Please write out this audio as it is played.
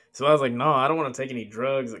So I was like, no, I don't want to take any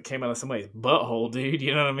drugs that came out of somebody's butthole, dude.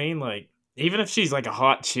 You know what I mean? Like, even if she's like a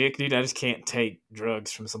hot chick, dude, I just can't take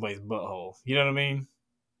drugs from somebody's butthole. You know what I mean?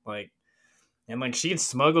 Like, and like she had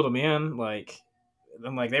smuggled them in, like,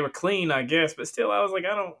 and like they were clean, I guess, but still, I was like,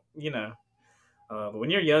 I don't, you know. But when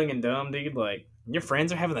you're young and dumb, dude, like your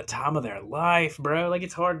friends are having the time of their life, bro. Like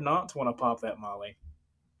it's hard not to want to pop that Molly.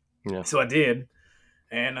 Yeah. So I did,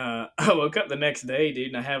 and I woke up the next day, dude,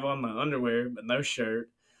 and I have on my underwear but no shirt,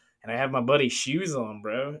 and I have my buddy's shoes on,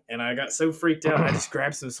 bro. And I got so freaked out, I just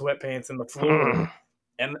grabbed some sweatpants on the floor,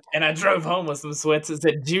 and I drove home with some sweats that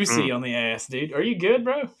said "juicy" on the ass, dude. Are you good,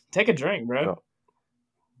 bro? Take a drink, bro. Oh,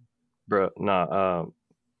 bro, nah.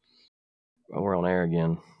 We're on air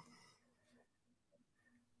again.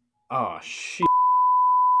 Oh shit.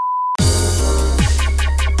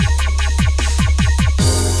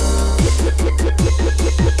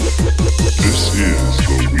 This is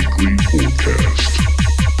the weekly forecast.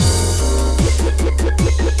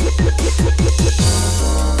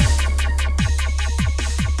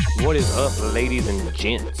 What is up, ladies and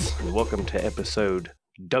gents? Welcome to episode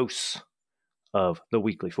dose of the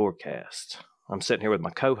weekly forecast. I'm sitting here with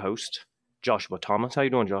my co-host, Joshua Thomas. How you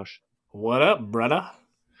doing, Josh? What up, brother?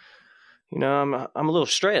 You know, I'm a little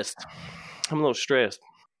stressed.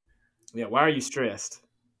 Yeah, why are you stressed?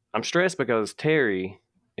 I'm stressed because Terry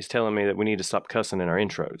is telling me that we need to stop cussing in our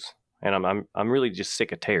intros, and I'm really just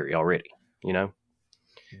sick of Terry already. You know?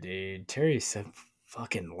 Dude, Terry's so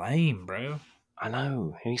fucking lame, bro. I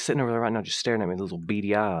know, and he's sitting over there right now, just staring at me with little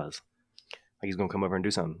beady eyes, like he's gonna come over and do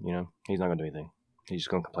something. You know, he's not gonna do anything. He's just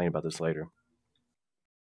gonna complain about this later.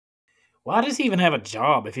 Why does he even have a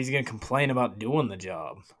job if he's gonna complain about doing the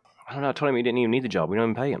job? I don't know. I told him he didn't even need the job. We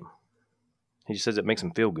don't even pay him. He just says it makes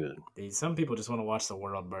him feel good. Dude, some people just want to watch the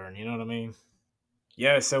world burn. You know what I mean?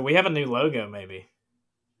 Yeah. So we have a new logo, maybe.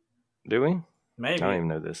 Do we? Maybe. I don't even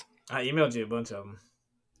know this. I emailed you a bunch of them.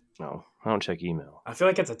 No, I don't check email. I feel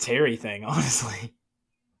like it's a Terry thing, honestly.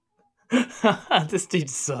 This dude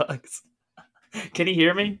sucks. Can you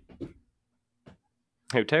hear me?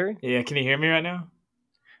 Who, Terry? Yeah, can you hear me right now?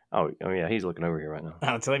 Oh yeah, he's looking over here right now.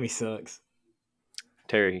 Oh, tell him he sucks.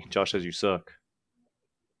 Terry, Josh says you suck.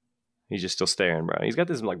 He's just still staring, bro. He's got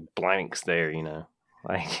this like blank stare, you know.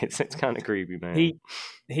 Like it's kind of creepy, man.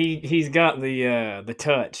 He's got the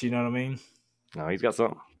touch. You know what I mean? No, he's got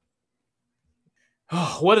something.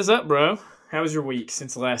 Oh, what is up, bro? How was your week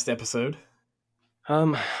since the last episode?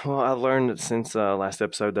 Well, I learned since last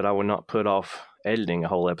episode that I would not put off editing a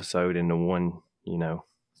whole episode into one,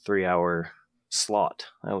 3-hour slot.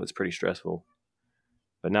 That was pretty stressful.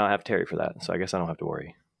 But now I have Terry for that, so I guess I don't have to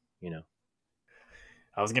worry,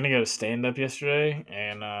 I was going to go to stand-up yesterday,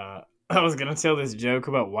 and I was going to tell this joke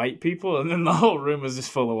about white people, and then the whole room was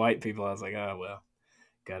just full of white people. I was like, oh, well,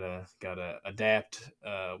 gotta adapt.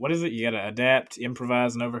 What is it? You gotta adapt,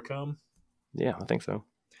 improvise, and overcome? Yeah, I think so.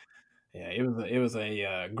 Yeah, it was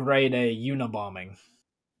a grade A unibombing.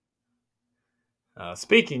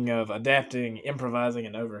 Speaking of adapting, improvising,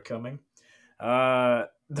 and overcoming,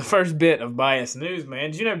 the first bit of biased news,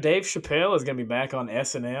 man. Did you know Dave Chappelle is going to be back on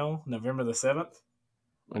SNL November the 7th?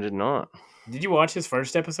 I did not. Did you watch his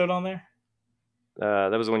first episode on there?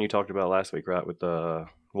 That was the one you talked about last week, right? With the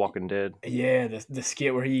Walking Dead. Yeah, the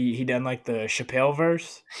skit where he done like the Chappelle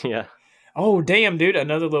verse. Yeah. Oh, damn, dude.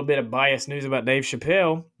 Another little bit of biased news about Dave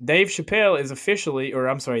Chappelle. Dave Chappelle is officially, or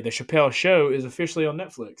I'm sorry, the Chappelle Show is officially on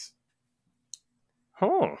Netflix.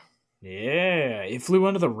 Huh. Yeah, it flew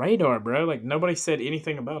under the radar, bro. Like, nobody said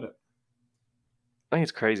anything about it. I think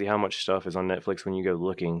it's crazy how much stuff is on Netflix when you go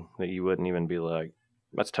looking that you wouldn't even be like,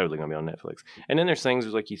 that's totally going to be on Netflix. And then there's things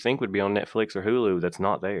like you think would be on Netflix or Hulu that's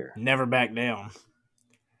not there. Never back down.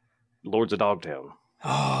 Lords of Dogtown.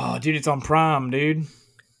 Oh, dude, it's on Prime, dude.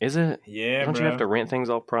 Is it? Yeah, Don't bro. you have to rent things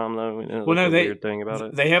off Prime, though? Well, no, weird thing about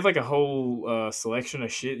it. They have like a whole selection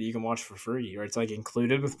of shit that you can watch for free, or it's like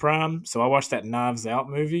included with Prime. So I watched that Knives Out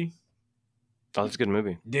movie. Oh, that's a good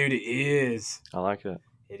movie. Dude, it is. I like it.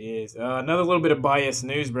 It is. Another little bit of biased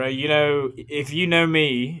news, bro. You know, if you know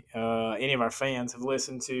me, any of our fans have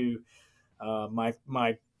listened to my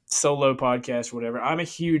solo podcast or whatever, I'm a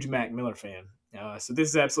huge Mac Miller fan. So this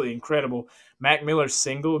is absolutely incredible. Mac Miller's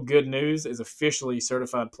single, Good News, is officially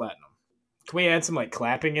certified platinum. Can we add some like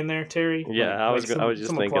clapping in there, Terry? Yeah, I was just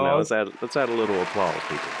thinking applause? that. Let's add a little applause,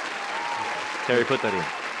 people. Terry, put that in.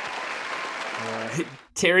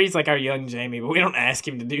 Terry's like our young Jamie, but we don't ask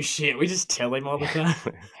him to do shit. We just tell him all the time.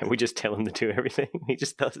 We just tell him to do everything. He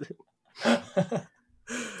just does it.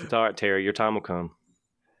 It's all right, Terry. Your time will come.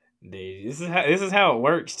 Dude, this is how it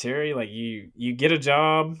works, Terry. Like you get a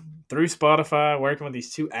job through Spotify working with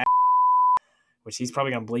these two which he's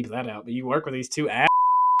probably gonna bleep that out, but you work with these two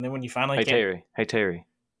then when you finally Hey, can't, Terry. Hey, Terry.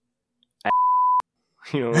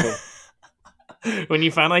 You know what I mean? when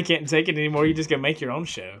you finally can't take it anymore, you just go make your own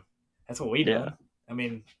show. That's what we Yeah. done. I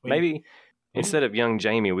mean, Maybe instead of young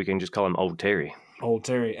Jamie, we can just call him Old Terry. Old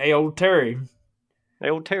Terry. Hey, Old Terry. Hey,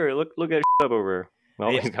 Old Terry, look at that up over there. Well,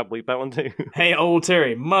 Hey. he's got to bleep that one too. Hey, Old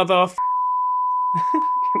Terry, we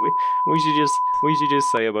should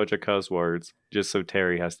just say a bunch of cuss words just so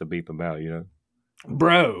Terry has to beep them out. You know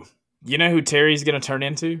Bro, you know who Terry's gonna turn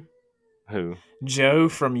into? who? Joe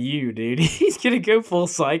from You, dude. He's gonna go full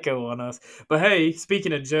psycho on us. But hey,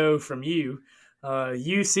 speaking of Joe from You,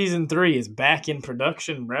 You season 3 is back in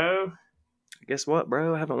production, bro. Guess what,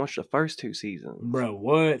 bro? I haven't watched the first 2 seasons. Bro,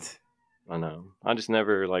 what? I know. I just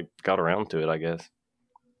never got around to it. I guess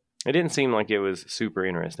it didn't seem like it was super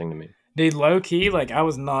interesting to me. Dude, low key, I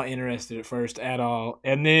was not interested at first at all.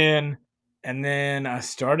 And then I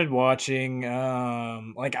started watching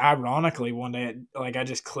ironically one day I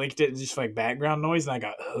just clicked it just background noise and I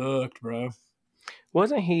got hooked, bro.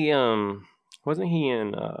 Wasn't he in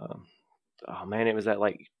oh man, it was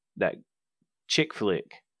that chick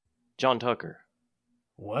flick, John Tucker.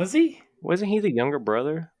 Was he? Wasn't he the younger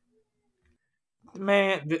brother?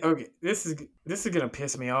 Man, okay, this is gonna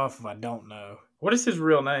piss me off if I don't know. What is his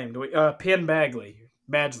real name? Do we Penn Badgley?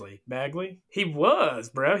 He was,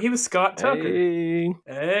 bro. He was Scott Tucker.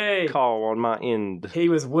 Hey. Call on my end. He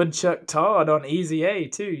was Woodchuck Todd on Easy A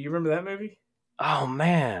too. You remember that movie? Oh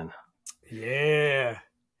man. Yeah.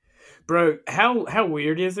 Bro, how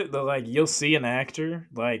weird is it that you'll see an actor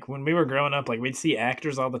when we were growing up, we'd see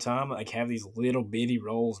actors all the time have these little bitty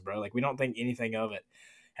roles, bro. We don't think anything of it.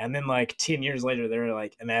 And then 10 years later they're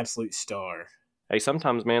an absolute star. Hey,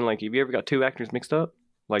 sometimes, man, have you ever got 2 actors mixed up?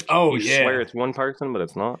 Oh, you yeah. swear it's one person, but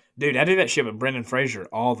it's not? Dude, I do that shit with Brendan Fraser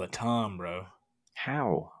all the time, bro.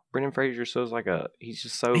 How? Brendan Fraser shows he's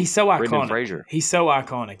just so... He's so Brendan iconic. Fraser. He's so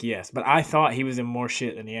iconic, yes. But I thought he was in more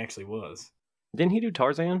shit than he actually was. Didn't he do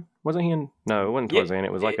Tarzan? Wasn't he in... No, it wasn't Tarzan.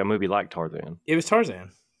 It was a movie like Tarzan. It was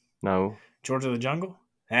Tarzan. No. George of the Jungle?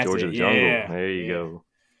 That's George it. of the Jungle. Yeah. There you go.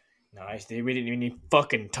 Nice, dude. We didn't even need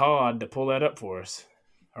fucking Todd to pull that up for us.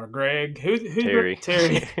 Or Greg. Who's Terry.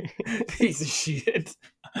 Terry. Piece of shit.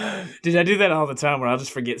 Dude, I do that all the time where I'll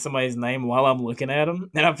just forget somebody's name while I'm looking at them.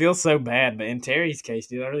 And I feel so bad. But in Terry's case,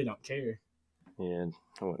 dude, I really don't care. Yeah,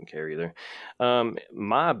 I wouldn't care either.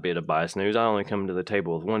 My bit of bias news, I only come to the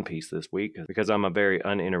table with one piece this week because I'm a very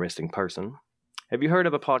uninteresting person. Have you heard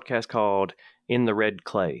of a podcast called In the Red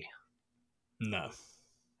Clay? No.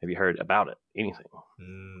 Have you heard about it? Anything?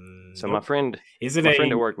 So nope. my friend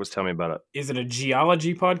at work was telling me about it. Is it a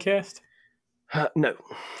geology podcast? No.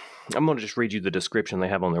 I'm going to just read you the description they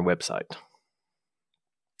have on their website.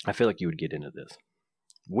 I feel like you would get into this.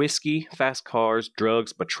 Whiskey, fast cars,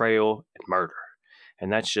 drugs, betrayal, and murder.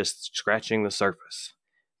 And that's just scratching the surface.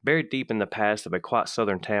 Buried deep in the past of a quiet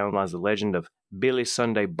southern town lies the legend of Billy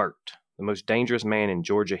Sunday Burt, the most dangerous man in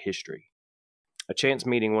Georgia history. A chance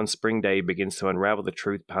meeting one spring day begins to unravel the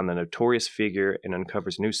truth behind the notorious figure and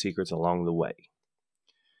uncovers new secrets along the way.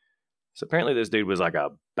 So apparently this dude was a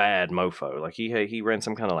bad mofo. He ran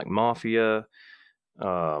some kind of mafia.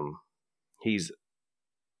 He's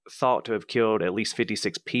thought to have killed at least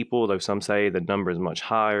 56 people, though some say the number is much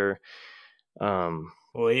higher. Well,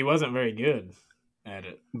 he wasn't very good at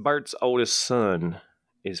it. Bert's oldest son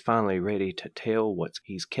is finally ready to tell what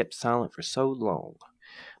he's kept silent for so long.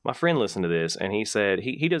 My friend listened to this, and he said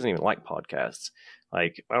he doesn't even like podcasts.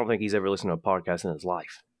 I don't think he's ever listened to a podcast in his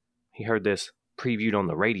life. He heard this previewed on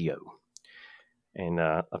the radio. And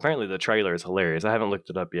apparently the trailer is hilarious. I haven't looked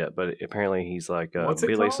it up yet, but apparently he's What's it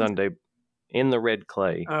Billy called? Sunday in the Red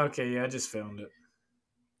Clay. Okay, yeah, I just found it.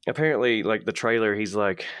 Apparently, the trailer, he's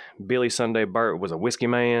Billy Sunday Burt was a whiskey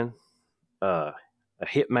man, a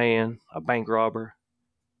hitman, a bank robber.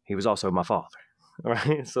 He was also my father.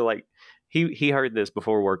 Right? So he heard this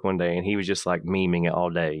before work one day, and he was just memeing it all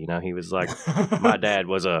day. You know, he was my dad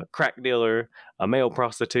was a crack dealer, a male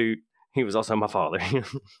prostitute. He was also my father.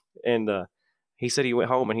 And he said he went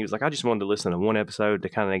home and he was I just wanted to listen to one episode to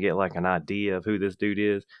kind of get an idea of who this dude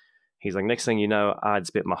is. He's next thing you know, I'd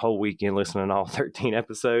spent my whole weekend listening to all 13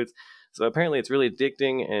 episodes. So apparently it's really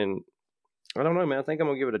addicting, and I don't know, man. I think I'm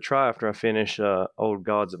going to give it a try after I finish Old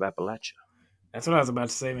Gods of Appalachia. That's what I was about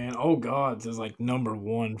to say, man. Old Gods is number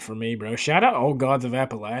one for me, bro. Shout out Old Gods of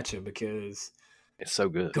Appalachia because it's so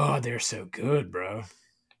good. God, they're so good, bro.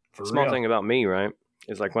 For Small real. thing about me, right,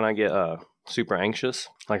 is when I get super anxious,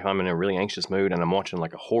 if I'm in a really anxious mood and I'm watching a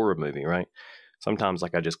horror movie, right? Sometimes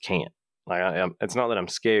I just can't. It's not that I'm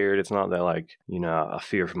scared. It's not that I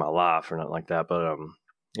fear for my life or nothing like that. But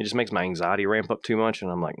it just makes my anxiety ramp up too much, and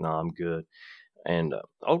I'm nah, I'm good. And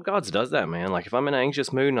Old Gods does that, man. Like if I'm in an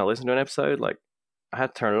anxious mood and I listen to an episode, like I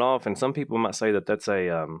have to turn it off. And some people might say that that's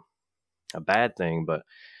a bad thing, but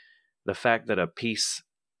the fact that a piece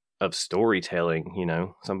of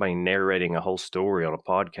storytelling, somebody narrating a whole story on a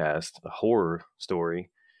podcast, a horror story,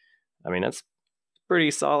 I mean, that's pretty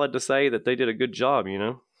solid to say that they did a good job.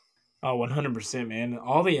 Oh, 100%, man.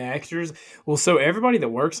 All the actors, well, so everybody that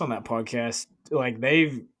works on that podcast, like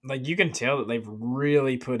you can tell that they've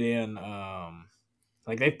really put in,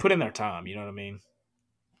 like they've put in their time. You know what I mean?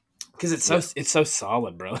 Because Yeah. it's so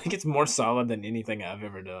solid, bro. Like it's more solid than anything I've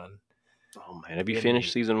ever done. Oh man, have you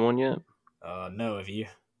finished season 1 yet? No, have you?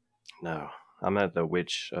 No, I'm at the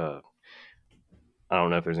witch. I don't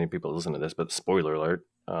know if there's any people that listen to this, but spoiler alert: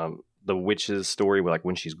 the witch's story, like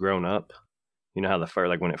when she's grown up. You know how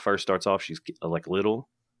like when it first starts off, she's like little.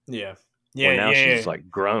 Yeah, Well, now she's yeah. like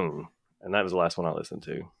grown, and that was the last one I listened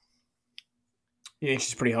to. You think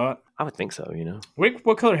she's pretty hot? I would think so.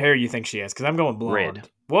 What color hair you think she has? Because I'm going blonde. Red.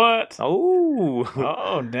 What? Oh,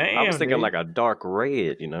 Oh, damn! I was thinking dude. like a dark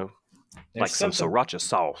red. Like some something- sriracha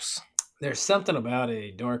sauce. There's something about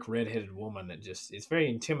a dark redheaded woman that just it's very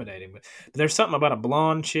intimidating. But there's something about a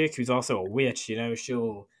blonde chick who's also a witch.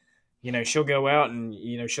 She'll go out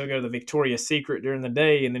and she'll go to the Victoria's Secret during the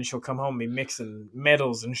day, and then she'll come home and be mixing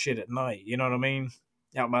metals and shit at night. You know what I mean?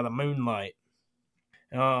 Out by the moonlight.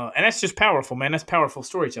 And that's just powerful, man. That's powerful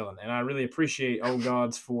storytelling, and I really appreciate Old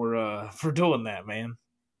Gods for doing that, man.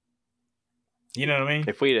 You know what I mean?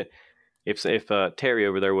 If Terry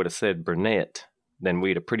over there would have said brunette, then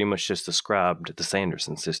we'd have pretty much just described the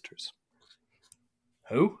Sanderson sisters.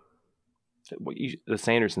 Who? The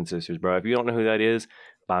Sanderson sisters, bro. If you don't know who that is,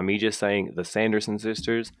 by me just saying the Sanderson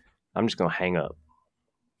sisters, I'm just gonna hang up.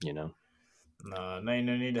 No, ain't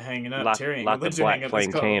no need to hang it up. Light, Terry ain't light gonna the let you hang black up this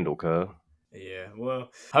flame call. candle, cuz. Yeah,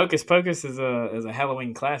 well, Hocus Pocus is a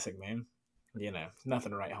Halloween classic, man.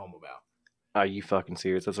 Nothing to write home about. Are you fucking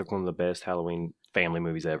serious? That's like one of the best Halloween family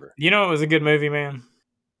movies ever. You know it was a good movie, man?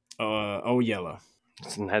 Old Yellow.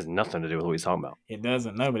 It has nothing to do with what he's talking about. It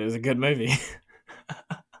doesn't, no, but it was a good movie.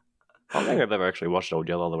 I don't think I've ever actually watched Old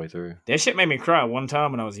Yellow all the way through. That shit made me cry one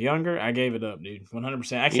time when I was younger. I gave it up, dude.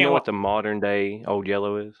 100%. I can't. You know what the modern day Old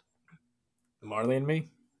Yellow is? Marley and Me?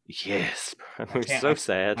 Yes, bro. It's so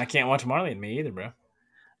sad. I can't watch Marley and Me either, bro.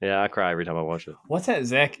 Yeah, I cry every time I watch it. What's that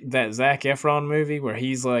Zac Efron movie where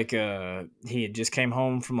he's like he had just came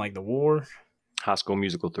home from like the war? High School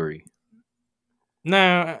Musical 3.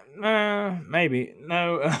 No, maybe.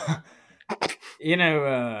 No. Zac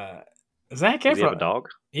Efron. Does he have a dog?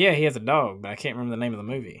 Yeah, he has a dog, but I can't remember the name of the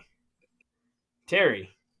movie. Terry.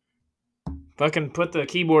 Fucking put the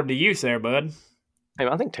keyboard to use there, bud. Hey,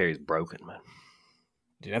 I think Terry's broken, man.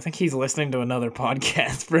 Dude, I think he's listening to another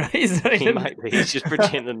podcast, bro. He might be. He's just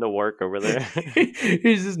pretending to work over there.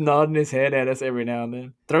 He's just nodding his head at us every now and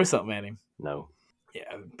then. Throw something at him. No. Yeah,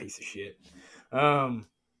 piece of shit.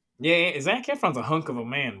 Yeah, Zac Efron's a hunk of a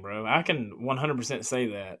man, bro. I can 100%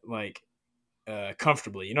 say that, like,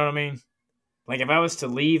 comfortably. You know what I mean? Like, if I was to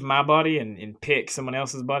leave my body and pick someone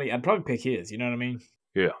else's body, I'd probably pick his. You know what I mean?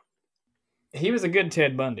 Yeah. He was a good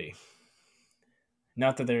Ted Bundy.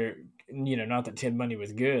 Not that Ted Bundy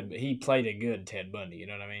was good, but he played a good Ted Bundy. You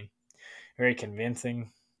know what I mean? Very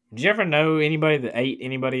convincing. Did you ever know anybody that ate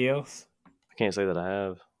anybody else? I can't say that I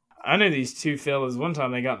have. I knew these two fellas. One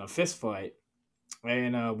time they got in a fist fight,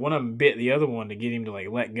 and one of them bit the other one to get him to like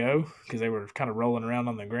let go because they were kind of rolling around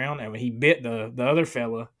on the ground. And when he bit the other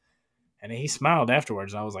fella, and he smiled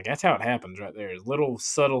afterwards. And I was like, "That's how it happens, right there. Little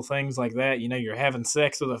subtle things like that. You're having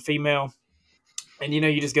sex with a female, and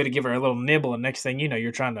you just go to give her a little nibble, and next thing you know,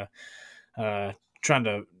 you're trying to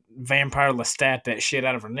vampire Lestat that shit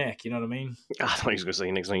out of her neck. You know what I mean? I thought he was going to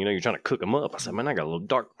say next thing you know, you're trying to cook them up. I said, man, I got a little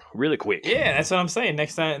dark really quick. Yeah, that's what I'm saying.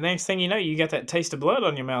 Next thing you know, you got that taste of blood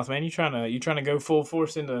on your mouth, man. You're trying to go full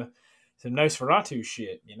force into some Nosferatu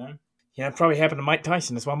shit. It probably happened to Mike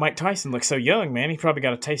Tyson. That's why Mike Tyson looks so young, man. He probably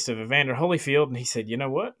got a taste of Evander Holyfield, and he said, "You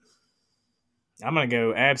know what? I'm gonna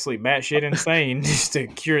go absolutely batshit insane just to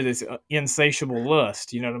cure this insatiable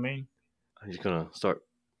lust." You know what I mean? I'm just going to start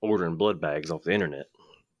ordering blood bags off the internet.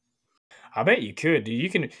 I bet you could, dude. You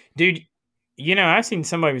can, dude. I seen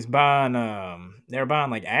somebody was buying, they were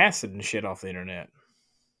buying like acid and shit off the internet.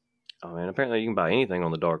 Oh man, apparently you can buy anything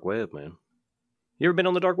on the dark web, man. You ever been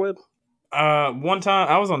on the dark web? One time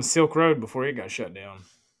I was on Silk Road before it got shut down.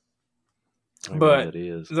 I don't But know what that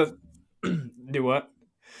is. Do what?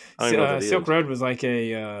 I don't know what that Silk is. Road was like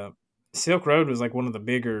Silk Road was like one of the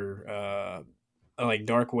bigger like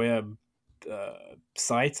dark web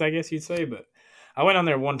sites, I guess you'd say. But I went on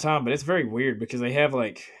there one time, but it's very weird because they have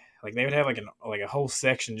like they would have like a whole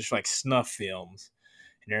section just like snuff films,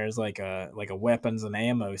 and there's like a weapons and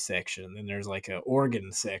ammo section, and then there's like a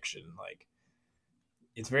organ section. Like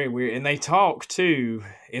it's very weird, and they talk too.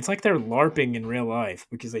 It's like they're LARPing in real life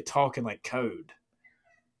because they talk in like code.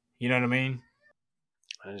 You know what I mean?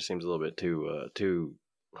 That just seems a little bit too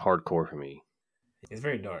hardcore for me. It's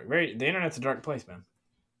very dark. The internet's a dark place, man.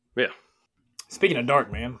 Yeah. Speaking of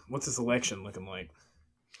dark, man, what's this election looking like?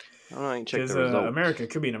 I ain't checked Because the results. America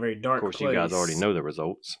could be in a very dark place. Of course, you guys already know the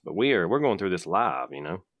results, but we're going through this live, you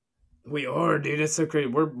know. We are, dude. It's so crazy.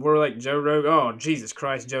 We're like Joe Rogan. Oh, Jesus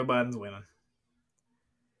Christ, Joe Biden's winning.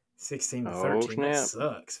 16-13. Snap. That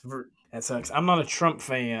sucks. That sucks. I'm not a Trump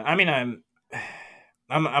fan. I mean, I'm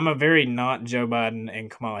a very not Joe Biden and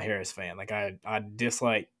Kamala Harris fan. Like I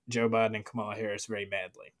dislike Joe Biden and Kamala Harris very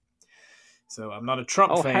badly. So I'm not a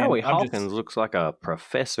Trump fan. Howie Hawkins looks like a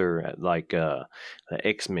professor at like the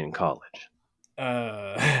X-Men college.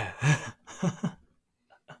 I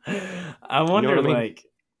wonder, you know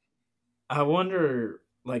I wonder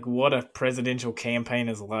what a presidential campaign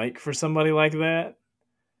is like for somebody like that.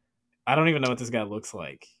 I don't even know what this guy looks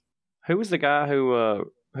like. Who was the guy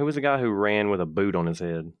who ran with a boot on his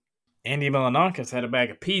head? Andy Milonakis had a bag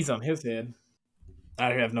of peas on his head. I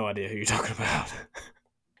have no idea who you're talking about.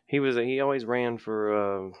 He always ran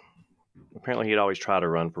for apparently he'd always try to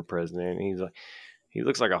run for president. He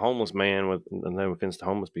looks like a homeless man with no offense to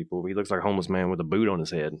homeless people, but he looks like a homeless man with a boot on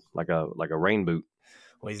his head, like a rain boot.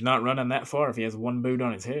 Well, he's not running that far if he has one boot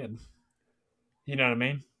on his head. You know what I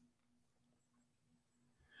mean?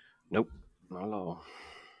 Nope, not at all.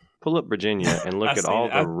 Pull up Virginia and look at all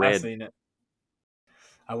the red. I've seen it.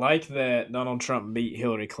 I like that Donald Trump beat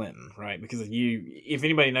Hillary Clinton, right? Because if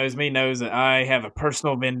anybody knows me, knows that I have a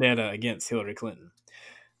personal vendetta against Hillary Clinton.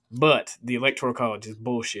 But the Electoral College is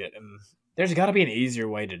bullshit, and there's got to be an easier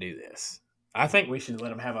way to do this. I think we should let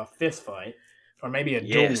them have a fist fight, or maybe a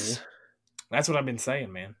duel. That's what I've been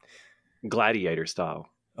saying, man. Gladiator style.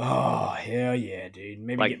 Oh, hell yeah, dude.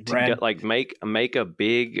 Maybe make a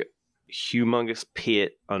big, humongous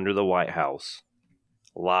pit under the White House.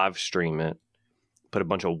 Live stream it. Put a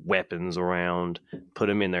bunch of weapons around. Put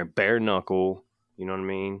them in there bare knuckle. You know what I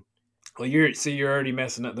mean? Well, you're already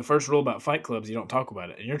messing up. The first rule about Fight Clubs, you don't talk about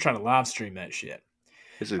it, and you're trying to live stream that shit.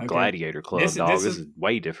 This is Gladiator Club, dog. This is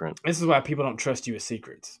way different. This is why people don't trust you with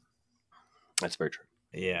secrets. That's very true.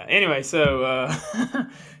 Yeah. Anyway, so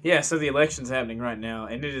so the election's happening right now,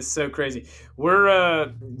 and it is so crazy.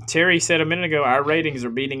 We're Terry said a minute ago our ratings are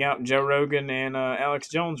beating out Joe Rogan and Alex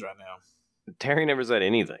Jones right now. Terry never said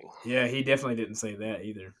anything. Yeah, he definitely didn't say that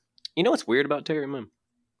either. You know what's weird about Terry, man?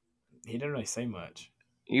 He didn't really say much.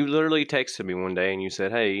 You literally texted me one day and you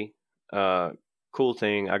said, "Hey, cool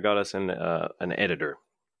thing, I got us an editor."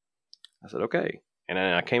 I said, "Okay," and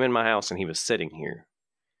then I came in my house and he was sitting here.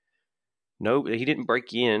 No, he didn't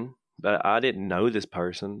break in, but I didn't know this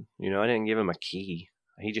person. You know, I didn't give him a key.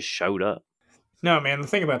 He just showed up. No, man, the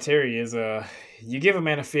thing about Terry is you give a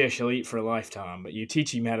man a fish, he'll eat for a lifetime, but you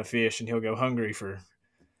teach him how to fish and he'll go hungry for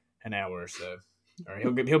an hour or so. Or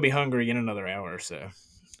he'll be hungry in another hour or so.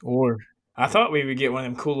 Or I thought we would get one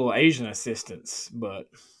of them cool little Asian assistants, but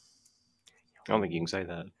I don't think you can say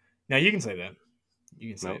that. No, you can say that. You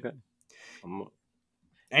can say it.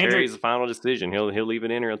 Andrew, Terry's the final decision. He'll leave it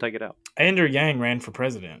in or he'll take it out. Andrew Yang ran for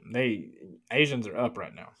president. Asians are up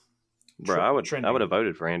right now. Bro, I would have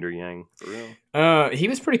voted for Andrew Yang for real. He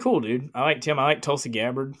was pretty cool, dude. I liked him. I like Tulsi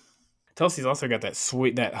Gabbard. Tulsi's also got that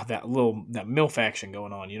sweet that MILF action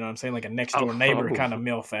going on. You know what I'm saying? Like a next door neighbor kind of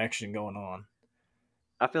MILF action going on.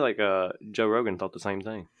 I feel like Joe Rogan thought the same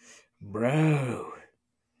thing. Bro,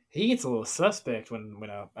 he gets a little suspect when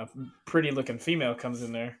a pretty looking female comes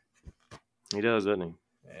in there. He does, doesn't he?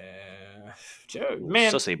 Joe,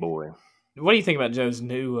 man, sussy boy. What do you think about Joe's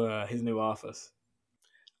his new office?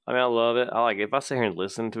 I mean, I love it. I like it. If I sit here and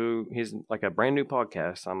listen to his like a brand new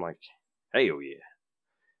podcast, I'm like, hell yeah.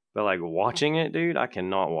 But like watching it, dude, I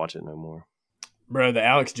cannot watch it no more. Bro, the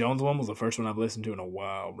Alex Jones one was the first one I've listened to in a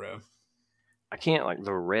while, bro. I can't, like,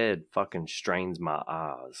 the red fucking strains my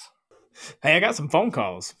eyes. Hey, I got some phone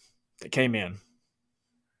calls that came in.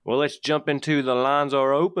 Well, let's jump into the lines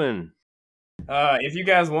are open. If you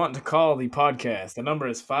guys want to call the podcast, the number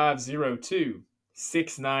is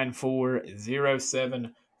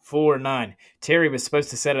 502-694-0749. Terry was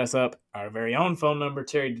supposed to set us up our very own phone number.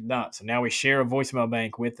 Terry did not. So now we share a voicemail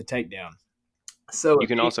bank with the takedown. So you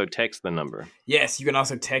can also text the number. Yes, you can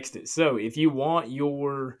also text it. So if you want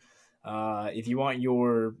your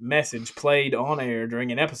message played on air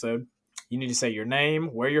during an episode, you need to say your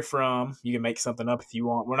name, where you're from. You can make something up if you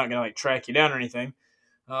want. We're not going to like track you down or anything.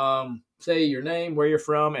 Say your name, where you're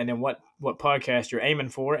from, and then what podcast you're aiming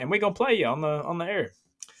for, and we're going to play you on the air.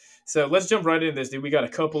 So let's jump right into this, dude. We got a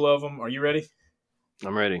couple of them. Are you ready?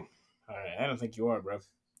 I'm ready. All right. I don't think you are, bro.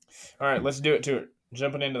 All right. Let's do it to it.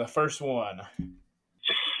 Jumping into the first one.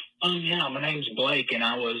 Oh, yeah. My name's Blake, and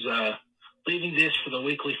I was leaving this for the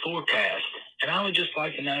weekly forecast. And I would just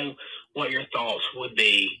like to know what your thoughts would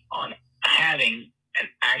be on having an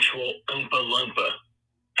actual Oompa Loompa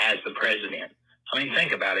as the president. I mean,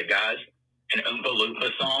 think about it, guys. An Oompa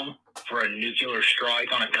Loompa song for a nuclear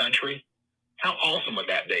strike on a country. How awesome would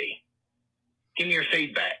that be? Give me your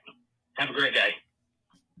feedback. Have a great day.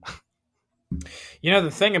 You know,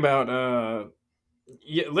 the thing about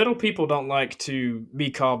little people don't like to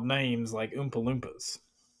be called names like Oompa Loompas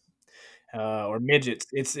or midgets.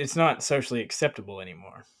 It's not socially acceptable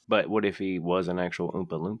anymore. But what if he was an actual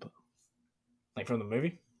Oompa Loompa? Like from the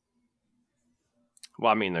movie?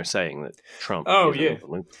 Well, I mean, they're saying that Trump Oh, is yeah. an Oompa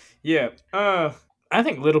Loompa. Yeah. I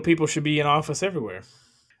think little people should be in office everywhere.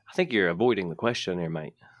 I think you're avoiding the question there,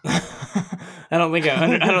 mate. I don't think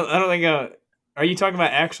are you talking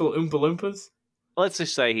about actual Oompa Loompas? Let's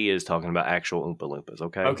just say he is talking about actual Oompa Loompas,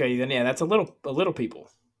 okay? Okay, then yeah, that's a little people.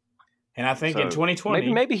 And I think in So,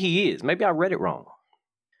 2020 maybe he is. Maybe I read it wrong.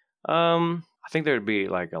 I think there'd be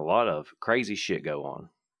like a lot of crazy shit go on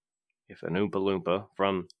if an Oompa Loompa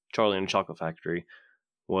from Charlie and the Chocolate Factory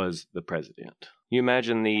was the president. You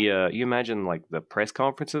imagine like the press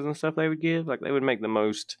conferences and stuff they would give? Like they would make the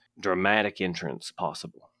most dramatic entrance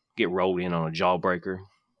possible. Get rolled in on a jawbreaker,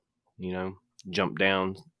 jump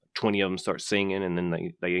down, 20 of them start singing, and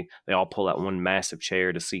then they all pull out one massive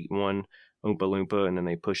chair to seat one Oompa Loompa, and then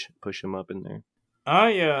they push him up in there.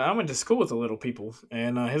 I went to school with the little people,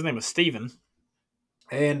 and his name was Steven.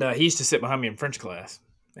 And he used to sit behind me in French class.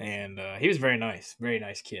 And he was very nice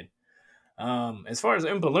kid. As far as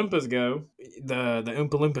Oompa Loompas go, the Oompa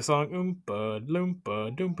Loompa song, Oompa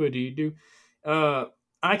Loompa Doompa Dee Doo,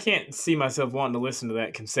 I can't see myself wanting to listen to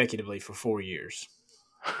that consecutively for 4 years.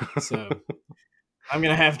 So I'm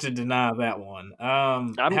going to have to deny that one.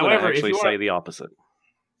 I'm going to actually say the opposite.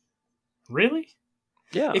 Really?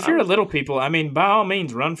 Yeah. If you're a little people, I mean, by all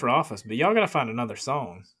means, run for office, but y'all got to find another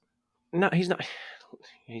song. No, he's not.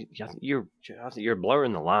 You're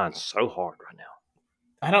blurring the lines so hard right now.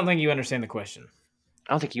 I don't think you understand the question.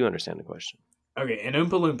 I don't think you understand the question. Okay, an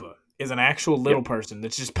Oompa Loompa is an actual little person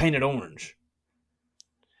that's just painted orange.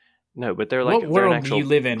 No, but they're like what world do you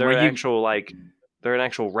live in? They're an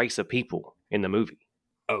actual race of people in the movie.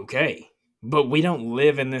 Okay, but we don't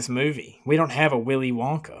live in this movie. We don't have a Willy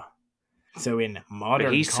Wonka. So in modern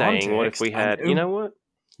but he's context, saying, what if we had? You know what?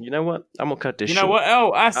 I'm gonna cut this. You know what?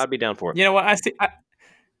 Oh, I'd be down for it. You know what?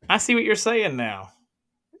 I see what you're saying now.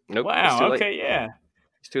 Nope. Wow. Okay. Yeah.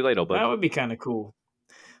 It's too late, old buddy. That would be kind of cool.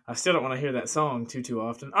 I still don't want to hear that song too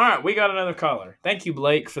often. All right, we got another caller. Thank you,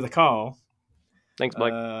 Blake, for the call. Thanks,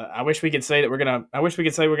 Blake. I wish we could say we're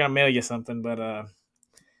gonna mail you something, but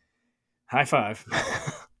high five.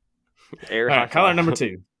 Air All high right, caller five. number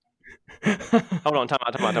 2. Hold on, time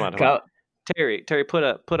out. Terry, put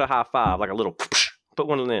a high five, like a little. Put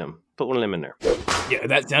one of them in there. Yeah,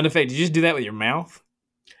 that sound effect. Did you just do that with your mouth?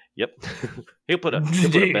 Yep. he'll put a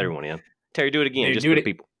better one in. Terry, do it again, Dude, just for the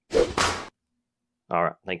people. All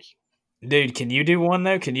right, thank you. Dude, can you do one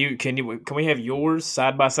though? Can we have yours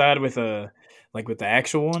side by side with the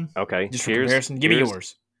actual one? Okay. Just for comparison. Give me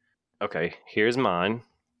yours. Okay, here's mine.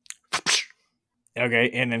 Okay,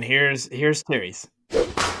 and then here's Terry's.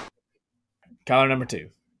 Caller number 2.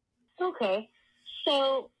 Okay,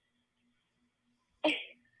 so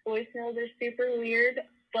voicemails are super weird,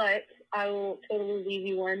 but I will totally leave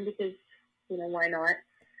you one because, why not?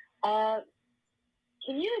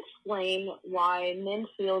 Can you explain why men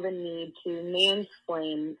feel the need to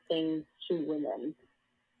mansplain things to women?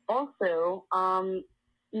 Also,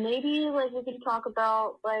 maybe we can talk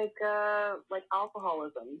about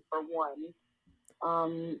alcoholism for one.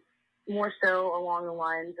 More so along the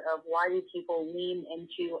lines of why do people lean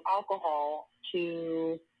into alcohol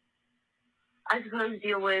to, I suppose,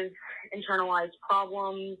 deal with internalized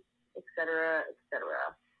problems, et cetera, et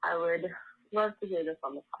cetera. I would love to hear this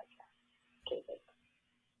on the podcast. Okay,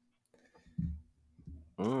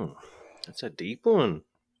 thanks. That's a deep one.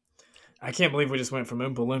 I can't believe we just went from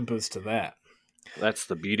Oompa Loompas to that. That's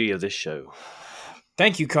the beauty of this show.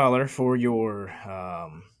 Thank you, caller, for your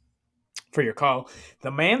call. The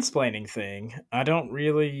mansplaining thing, I don't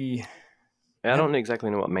exactly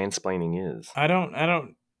know what mansplaining is. I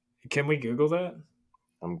don't. Can we Google that?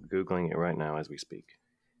 I'm Googling it right now as we speak.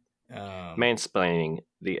 Mansplaining,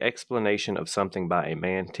 the explanation of something by a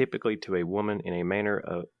man, typically to a woman, in a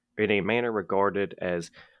manner regarded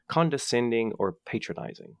as condescending or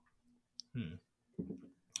patronizing.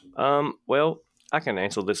 Well, I can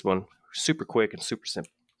answer this one super quick and super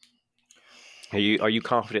simple. Are you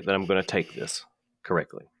confident that I'm going to take this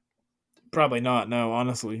correctly? Probably not. No,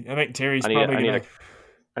 honestly, I think Terry's I need probably I need gonna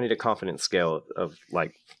a I need a confidence scale of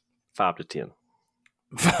like 5 to 10.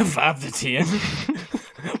 5 to 10.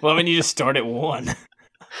 Well, I mean, you just start at 1.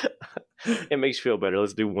 It makes you feel better.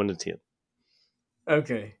 Let's do 1 to 10.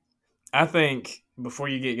 Okay, I think before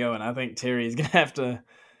you get going, I think Terry's gonna have to,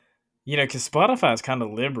 because Spotify is kind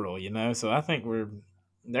of liberal, so I think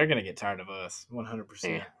they're gonna get tired of us 100%.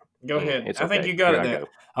 Yeah, Go ahead. it's I think okay. you got Here it I there. go.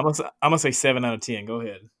 I'm gonna say 7 out of 10. Go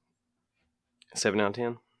ahead. 7 out of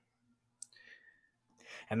 10.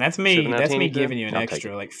 And that's 7 me. out of That's 10. me You said? giving you an I'll take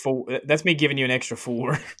extra it. like 4. That's me giving you an extra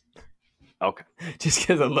 4, Okay. just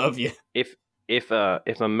because I love you. If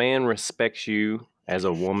a man respects you as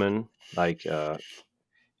a woman, like if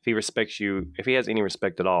he respects you, if he has any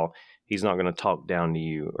respect at all, he's not going to talk down to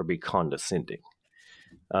you or be condescending.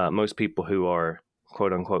 Most people who are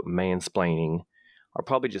quote unquote mansplaining are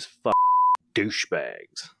probably just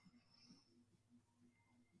douchebags.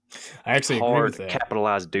 I actually agree with Hard that.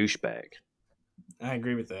 capitalized douchebag. I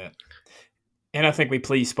agree with that. And I think we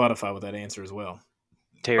please Spotify with that answer as well.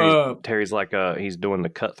 Terry's like he's doing the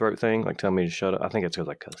cutthroat thing, like tell me to shut up. I think it's because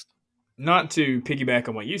I cussed. Not to piggyback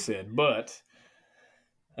on what you said, but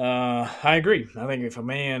I agree. I think if a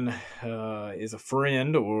man is a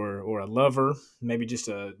friend or a lover, maybe just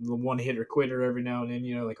a one hitter quitter every now and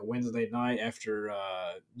then, like a Wednesday night after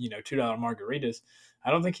 $2 margaritas, I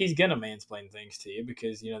don't think he's gonna mansplain things to you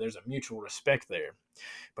because there's a mutual respect there.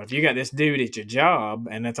 But if you got this dude at your job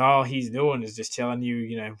and that's all he's doing is just telling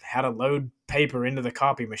you, how to load paper into the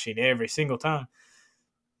copy machine every single time,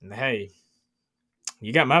 and hey,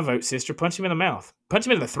 you got my vote, sister. Punch him in the mouth. Punch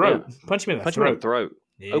him in the throat. Yeah. Punch him in the Punch him in the throat. throat.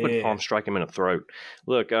 Yeah. Open palm, strike him in the throat.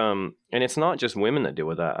 Look, and it's not just women that deal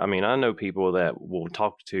with that. I mean, I know people that will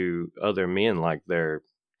talk to other men like they're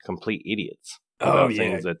complete idiots about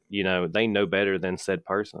things that they know better than said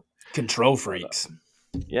person. Control freaks.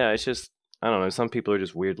 Yeah, it's just I don't know. Some people are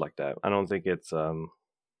just weird like that. I don't think it's I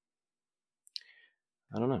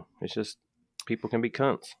don't know. It's just people can be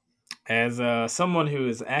cunts. As someone who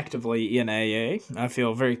is actively in AA, I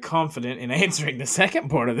feel very confident in answering the second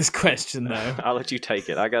part of this question, though. I'll let you take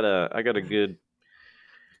it. I got a good.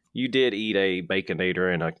 You did eat a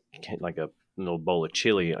baconator and a little bowl of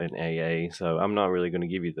chili in AA, so I'm not really going to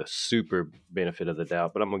give you the super benefit of the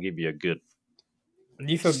doubt, but I'm going to give you a good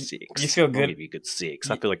You feel 6. You feel I'll good. give you a good 6.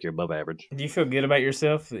 I feel like you're above average. Do you feel good about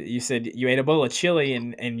yourself? You said you ate a bowl of chili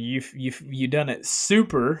and you done it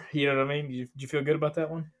super. You know what I mean? You feel good about that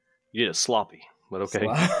one? You did sloppy, but okay.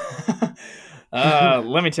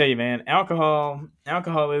 Let me tell you, man.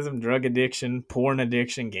 Alcoholism, drug addiction, porn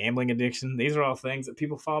addiction, gambling addiction. These are all things that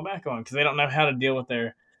people fall back on because they don't know how to deal with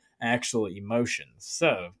their actual emotions.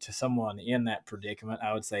 So, to someone in that predicament,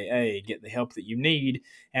 I would say, A, get the help that you need,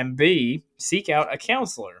 and B, seek out a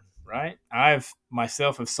counselor. Right? I've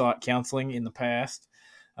myself have sought counseling in the past.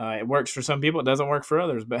 It works for some people, it doesn't work for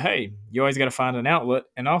others. But hey, you always got to find an outlet,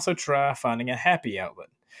 and also try finding a happy outlet.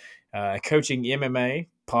 Coaching MMA,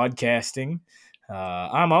 podcasting.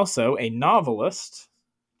 I'm also a novelist.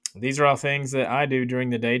 These are all things that I do during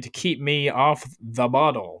the day to keep me off the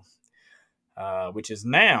bottle, which is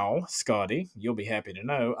now, Scotty, you'll be happy to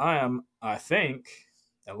know, I think,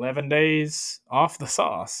 11 days off the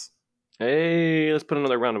sauce. Hey, let's put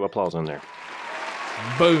another round of applause on there.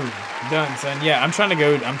 Boom, done, son. Yeah, I'm trying to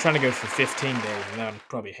go for 15 days, and then I'll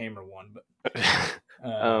probably hammer one. But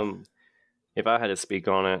if I had to speak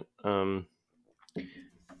on it,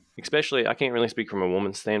 especially I can't really speak from a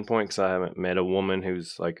woman's standpoint because I haven't met a woman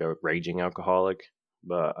who's like a raging alcoholic,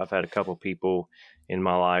 but I've had a couple people in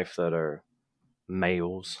my life that are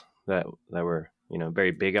males that were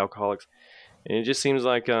very big alcoholics, and it just seems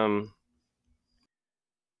like what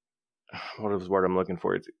is the word I'm looking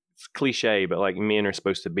for? It's cliche, but like men are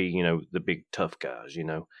supposed to be the big tough guys,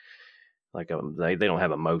 like they don't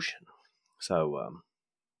have emotion, so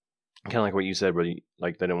kind of like what you said, where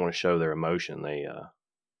like they don't want to show their emotion, they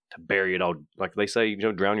to bury it all, like they say,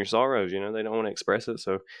 drown your sorrows, they don't want to express it.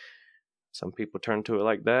 So some people turn to it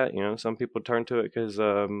like that, some people turn to it because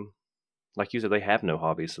like you said, they have no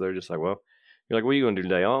hobbies, so they're just like, well, you're like, what are you gonna do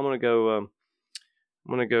today? Oh, I'm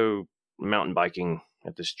gonna go mountain biking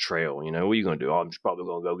at this trail. What are you gonna do? Oh, I'm just probably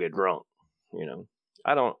gonna go get drunk.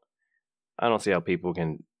 I don't see how people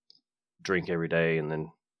can drink every day and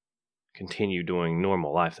then continue doing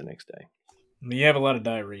normal life the next day. You have a lot of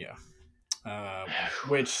diarrhea,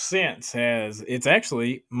 which since it's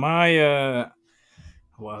actually my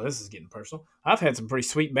well, this is getting personal. I've had some pretty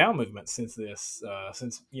sweet bowel movements since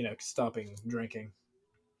stopping drinking.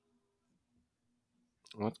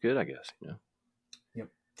 Well, that's good, I guess. Yep.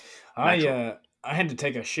 Natural. I had to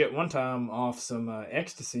take a shit one time off some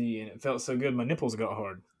ecstasy, and it felt so good my nipples got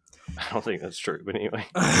hard. I don't think that's true, but anyway.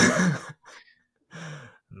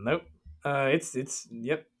 Nope.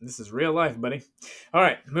 Yep. This is real life, buddy. All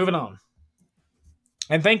right, moving on.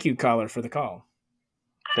 And thank you, caller, for the call.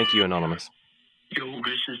 Thank you, Anonymous. Yo,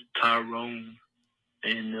 this is Tyrone,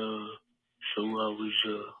 and so I was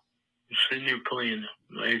sitting there playing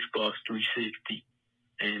my Xbox 360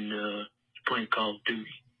 and playing Call of Duty.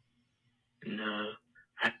 And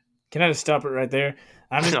Can I just stop it right there?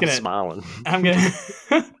 I'm just gonna smiling. I'm gonna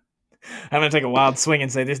I'm gonna take a wild swing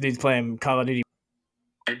and say this dude's playing Call of Duty.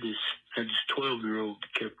 I had this 12-year-old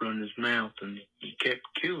that kept running his mouth, and he kept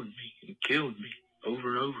killing me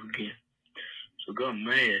over and over again. So I got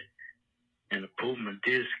mad, and I pulled my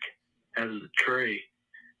disc out of the tray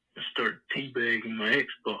and started teabagging my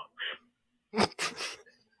Xbox.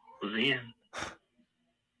 Then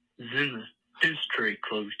the disc tray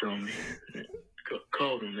closed on me, and it got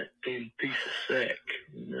caught on that thin piece of sack.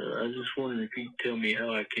 And, I was just wondering if you could tell me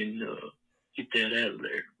how I can get that out of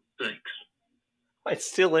there. Thanks. It's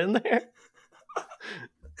still in there?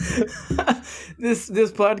 This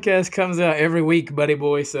podcast comes out every week, buddy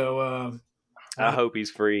boy. So I hope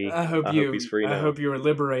he's free. I hope he's free now. I hope you are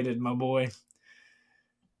liberated, my boy.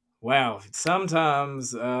 Wow.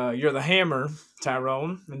 Sometimes you're the hammer,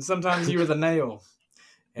 Tyrone, and sometimes you're the nail.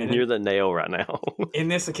 And you're the nail right now. In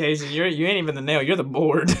this occasion, you ain't even the nail. You're the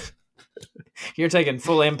board. You're taking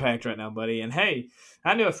full impact right now, buddy. And hey,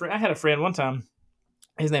 I had a friend one time.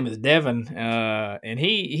 His name is Devin, and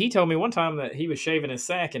he told me one time that he was shaving his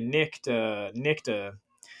sack and nicked one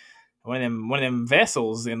of them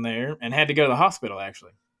vessels in there and had to go to the hospital.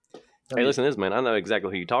 Actually, hey, listen to this, man. I know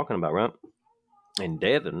exactly who you're talking about, right? And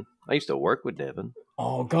Devin, I used to work with Devin.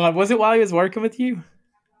 Oh God, was it while he was working with you?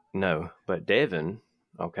 No, but Devin.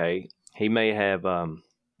 Okay, he may have. I'm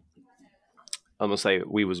gonna say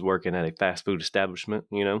we was working at a fast food establishment,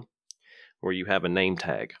 where you have a name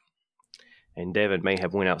tag, and Devin may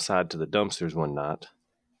have went outside to the dumpsters one night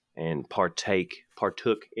and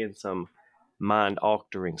partook in some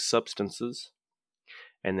mind-altering substances,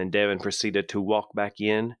 and then Devin proceeded to walk back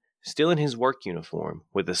in, still in his work uniform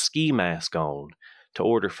with a ski mask on, to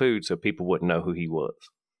order food so people wouldn't know who he was.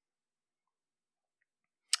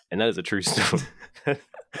 And that is a true story.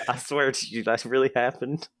 I swear to you, that really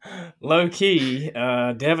happened. Low key,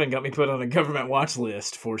 Devin got me put on a government watch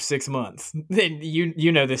list for 6 months. And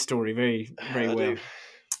you know this story very, very well.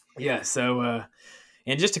 Yeah, so,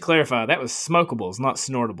 and just to clarify, that was smokables, not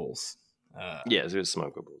snortables. Yes, it was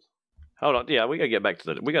smokables. Hold on, yeah, we gotta get back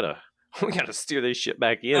to we gotta steer this shit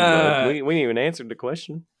back in. We ain't even answered the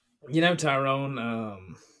question. Tyrone,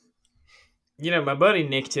 my buddy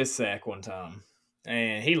nicked his sack one time.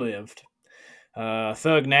 And he lived.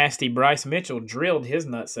 Thug Nasty Bryce Mitchell drilled his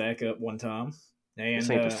nutsack up one time. And this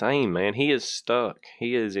ain't the same, man. He is stuck.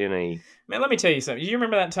 He is in a... Man, let me tell you something. You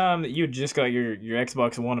remember that time that you just got your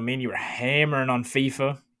Xbox One and me and you were hammering on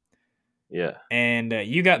FIFA? Yeah. And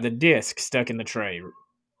you got the disc stuck in the tray. You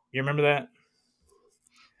remember that?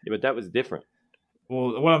 Yeah, but that was different.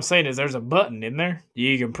 Well, what I'm saying is there's a button in there.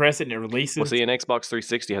 You can press it and it releases. Well, see, an Xbox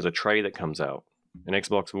 360 has a tray that comes out. An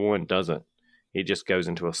Xbox One doesn't. It just goes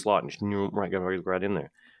into a slot and just goes right in there.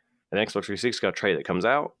 An Xbox 360 got a tray that comes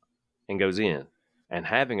out and goes in. And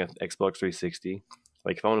having an Xbox 360,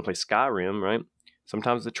 like if I want to play Skyrim, right?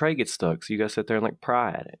 Sometimes the tray gets stuck, so you got to sit there and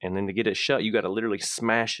pry at it. And then to get it shut, you got to literally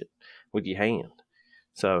smash it with your hand.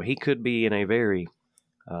 So he could be in a very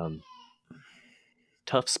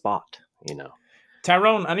tough spot,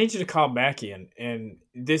 Tyrone, I need you to call back in, and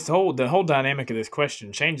the whole dynamic of this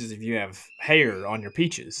question changes if you have hair on your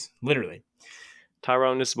peaches, literally.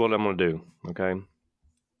 Tyrone, this is what I'm going to do, okay?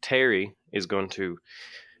 Terry is going to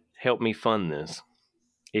help me fund this.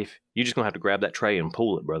 If you're just going to have to grab that tray and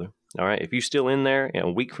pull it, brother, all right? If you're still in there in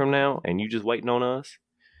a week from now and you just waiting on us,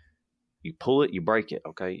 you pull it, you break it,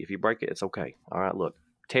 okay? If you break it, it's okay. All right, look,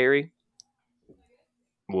 Terry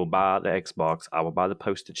will buy the Xbox, I will buy the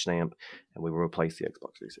postage stamp, and we will replace the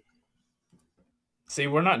Xbox 360. See,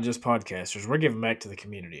 we're not just podcasters. We're giving back to the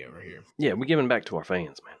community over here. Yeah, we're giving back to our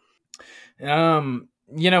fans, man.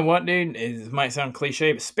 You know what, dude? It might sound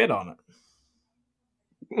cliche, but spit on it.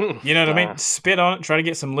 You know what I mean? Spit on it, try to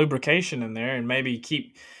get some lubrication in there, and maybe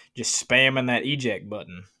keep just spamming that eject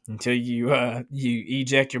button until you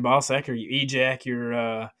eject your ball sack or you eject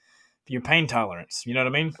your pain tolerance. You know what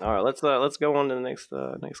I mean? All right, let's go on to the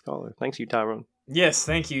next caller. Thanks you, Tyrone. Yes,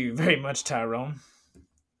 thank you very much, Tyrone.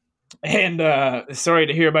 And sorry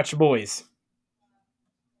to hear about your boys.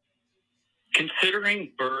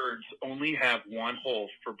 Considering birds only have one hole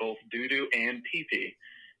for both doo-doo and pee-pee,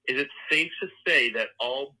 is it safe to say that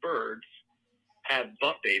all birds have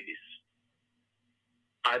butt babies?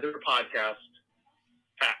 Either podcast.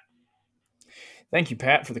 Pat. Thank you,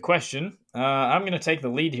 Pat, for the question. I'm going to take the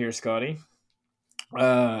lead here, Scotty.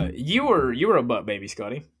 You were a butt baby,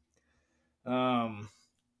 Scotty. What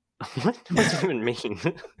does that even mean?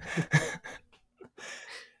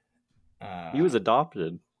 He was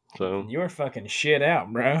adopted, so You're fucking shit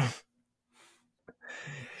out, bro.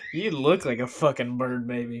 You look like a fucking bird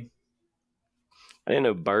baby. I didn't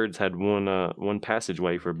know birds had one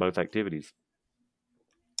passageway for both activities.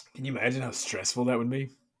 Can you imagine how stressful that would be?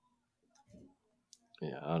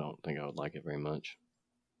 Yeah, I don't think I would like it very much.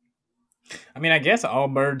 I mean, I guess all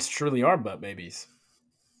birds truly are butt babies.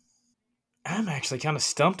 I'm actually kind of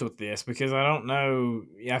stumped with this because I don't know.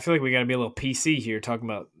 Yeah, I feel like we got to be a little PC here, talking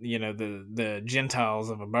about the Gentiles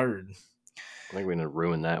of a bird. I think we're gonna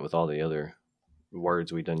ruin that with all the other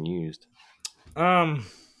words we done used. Sure,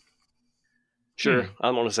 I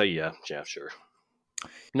want to say yeah, sure.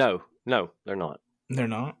 No, they're not. They're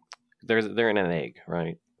not. They're in an egg,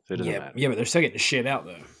 right? So it doesn't matter. Yeah, but they're still getting shit out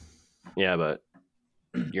though. Yeah, but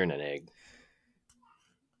you're in an egg,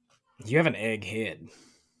 You have an egg head.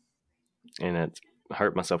 and it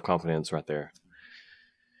hurt my self-confidence right there.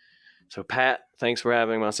 So Pat, thanks for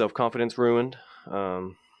having my self-confidence ruined.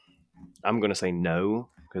 I'm gonna say no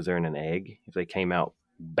because they're in an egg. If they came out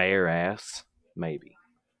bare ass, maybe.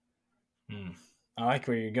 I like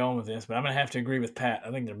where you're going with this, but I'm gonna have to agree with Pat.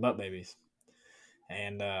 I think they're butt babies,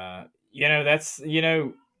 and that's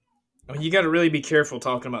you got to really be careful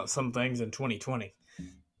talking about some things in 2020.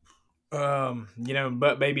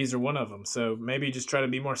 Butt babies are one of them. So maybe just try to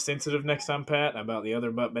be more sensitive next time, Pat, about the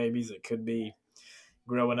other butt babies that could be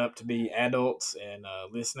growing up to be adults and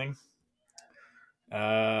listening.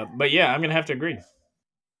 But yeah, I'm going to have to agree.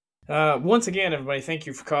 Once again, everybody, thank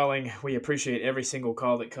you for calling. We appreciate every single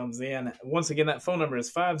call that comes in. Once again, that phone number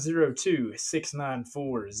is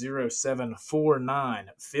 502-694-0749.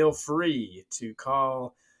 Feel free to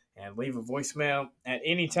call and leave a voicemail at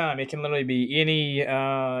any time. It can literally be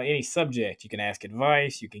any subject. You can ask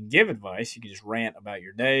advice. You can give advice. You can just rant about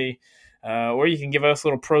your day. Or you can give us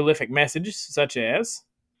little prolific messages such as...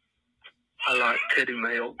 I like titty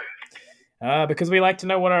milk. Because we like to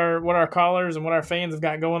know what our callers and what our fans have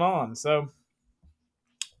got going on. So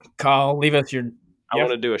call, leave us your... I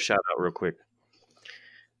want to do a shout out real quick.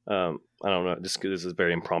 I don't know. This is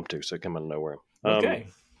very impromptu, so it came out of nowhere. Okay.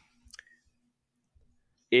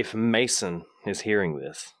 If Mason is hearing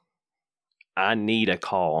this, I need a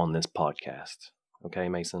call on this podcast. Okay,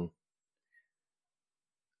 Mason?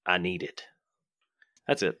 I need it.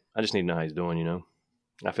 That's it. I just need to know how he's doing,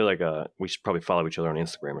 I feel like we should probably follow each other on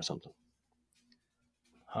Instagram or something.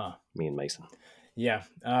 Huh. Me and Mason. Yeah.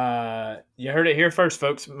 You heard it here first,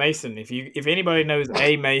 folks. Mason, if anybody knows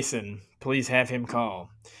a Mason, please have him call.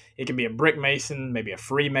 It can be a brick Mason, maybe a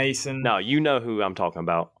free Mason. No, you know who I'm talking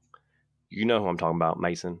about. You know who I'm talking about,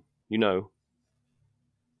 Mason. You know.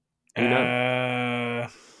 Yep.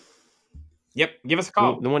 Give us a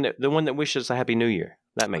call. The one that wishes a happy new year.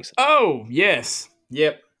 That Mason. Oh, yes.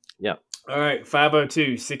 Yep. Yep. All right,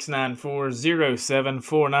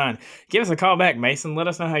 502-694-0749. Give us a call back, Mason. Let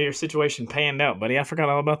us know how your situation panned out, buddy. I forgot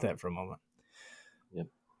all about that for a moment. Yep.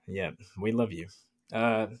 Yeah, we love you.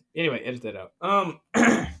 Anyway, edit that out. No,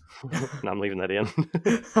 I'm leaving that in.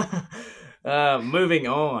 Moving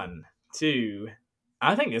on to,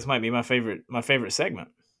 I think this might be my favorite segment.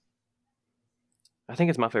 I think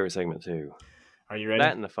it's my favorite segment too. Are you ready?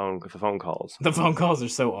 That and the phone calls. The phone calls are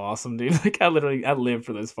so awesome, dude. Like I live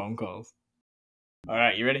for those phone calls. All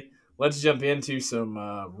right, you ready? Let's jump into some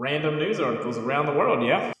random news articles around the world,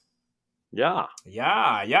 yeah? Yeah.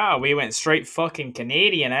 We went straight fucking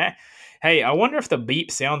Canadian, eh? Hey, I wonder if the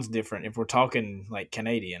beep sounds different if we're talking like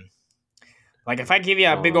Canadian. Like if I give you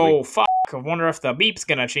a big old fuck, I wonder if the beep's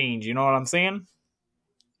gonna change. You know what I'm saying?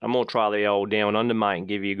 I'm gonna try the old down under mic and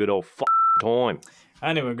give you a good old fuck time.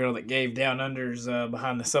 I knew a girl that gave down unders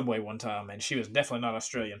behind the subway one time, and she was definitely not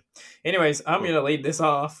Australian. Anyways, I'm going to lead this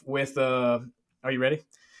off with, are you ready?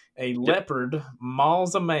 A leopard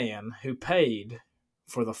mauls a man who paid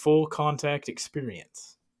for the full contact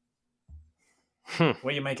experience. What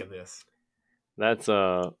do you make of this? That's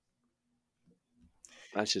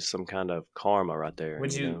just some kind of karma right there.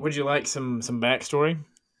 Would you like some backstory?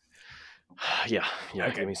 Yeah.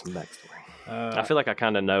 Okay. Give me some backstory. I feel like I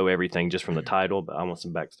kind of know everything just from the title, but I want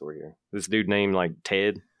some backstory here. This dude named like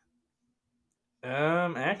Ted?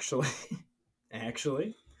 Actually,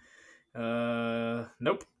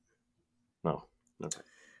 nope. No. Okay.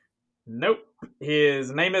 Nope.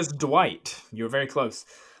 His name is Dwight. You were very close.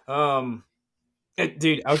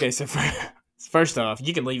 Dude. Okay, so First off,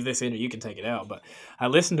 you can leave this in or you can take it out, but I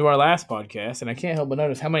listened to our last podcast and I can't help but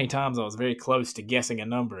notice how many times I was very close to guessing a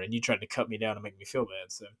number and you tried to cut me down to make me feel bad.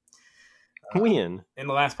 So When? in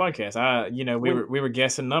the last podcast, we were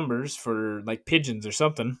guessing numbers for like pigeons or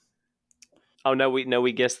something. Oh no,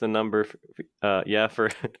 we guessed the number. For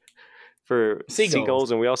for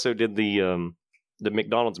seagulls, and we also did the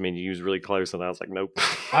McDonald's menu. Was really close, and I was like, nope.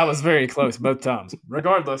 I was very close both times.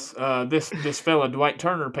 Regardless, this fella Dwight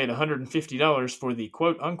Turner paid $150 for the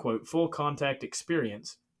quote unquote full contact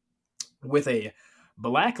experience with a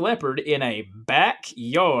black leopard in a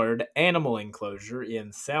backyard animal enclosure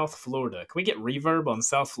in South Florida. Can we get reverb on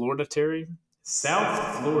South Florida, Terry?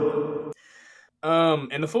 South Florida.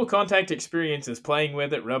 And the full contact experience is playing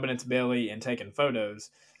with it, rubbing its belly, and taking photos.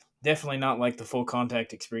 Definitely not like the full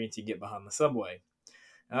contact experience you get behind the subway.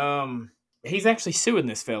 He's actually suing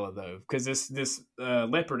this fella though, because this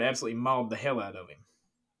leopard absolutely mauled the hell out of him.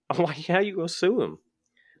 How you gonna sue him?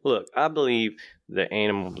 Look, I believe that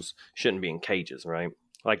animals shouldn't be in cages, right?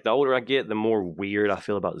 Like the older I get, the more weird I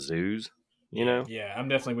feel about zoos. You know? Yeah, I'm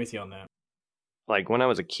definitely with you on that. Like when I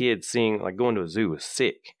was a kid, going to a zoo was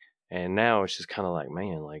sick, and now it's just kind of like,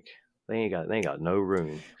 man, like they ain't got no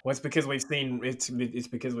room. Well, it's because we've seen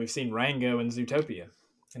Rango and Zootopia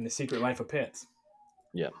and The Secret Life of Pets.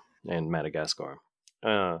 Yeah, and Madagascar.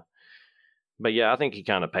 But yeah, I think he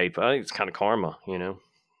kind of paid for. I think it's kind of karma, you know.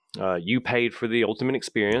 You paid for the ultimate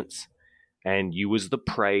experience, and you was the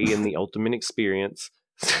prey in the ultimate experience.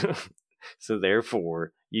 So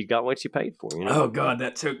therefore, you got what you paid for. You know. Oh God,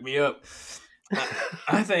 that took me up.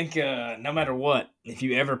 I think no matter what, if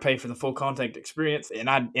you ever pay for the full contact experience, and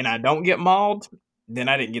I don't get mauled, then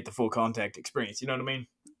I didn't get the full contact experience. You know what I mean?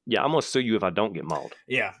 Yeah, I'm gonna sue you if I don't get mauled.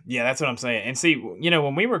 Yeah, that's what I'm saying. And see,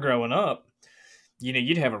 when we were growing up,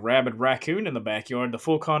 you'd have a rabid raccoon in the backyard. The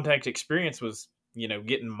full contact experience was,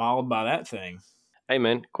 getting mauled by that thing. Hey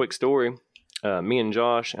man, quick story. Me and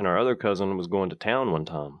Josh and our other cousin was going to town one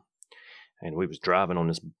time, and we was driving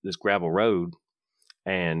on this gravel road,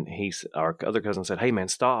 and our other cousin said, "Hey man,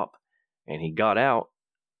 stop!" And he got out,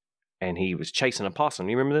 and he was chasing a possum.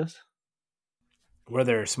 You remember this? Were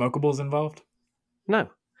there smokables involved? No.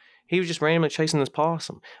 He was just randomly chasing this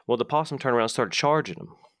possum. Well, the possum turned around and started charging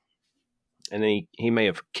him. And then he may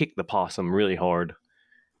have kicked the possum really hard,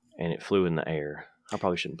 and it flew in the air. I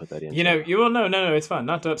probably shouldn't put that in. No, it's fine.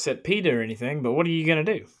 Not to upset PETA or anything, but what are you going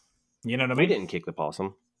to do? You know what I mean? We didn't kick the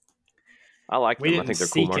possum. I like them. I think they're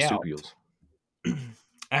cool marsupials.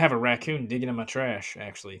 I have a raccoon digging in my trash,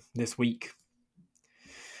 actually, this week.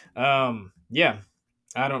 Yeah.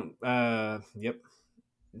 I don't, yep.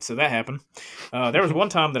 So that happened. There was one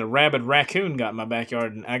time that a rabid raccoon got in my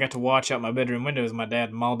backyard, and I got to watch out my bedroom window as my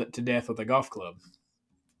dad mauled it to death with a golf club.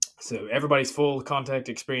 So everybody's full contact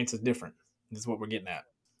experience is different. This is what we're getting at.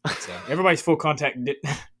 So everybody's full contact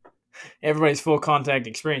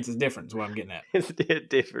experience is different. Is what I'm getting at. It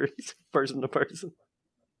differs person to person.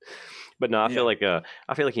 But no, I feel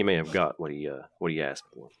like he may have got what he asked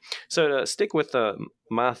for. So to stick with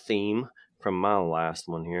my theme from my last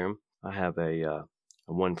one here, I have a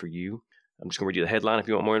one for you. I'm just going to read you the headline. If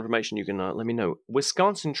you want more information, you can let me know.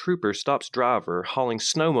 Wisconsin trooper stops driver hauling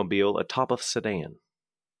snowmobile atop of sedan.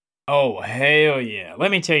 Oh, hell yeah.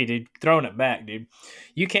 Let me tell you, dude, throwing it back, dude.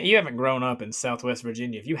 You haven't grown up in Southwest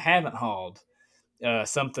Virginia. If you haven't hauled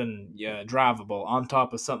something drivable on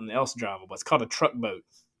top of something else drivable, it's called a truck boat.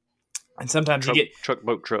 And sometimes you get truck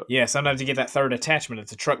boat truck. Yeah, sometimes you get that third attachment.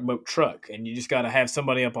 It's a truck boat truck, and you just got to have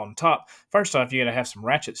somebody up on top. First off, you got to have some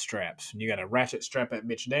ratchet straps, and you got to ratchet strap that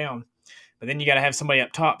bitch down. But then you got to have somebody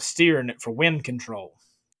up top steering it for wind control.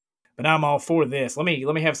 But I'm all for this. Let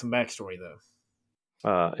me have some backstory though.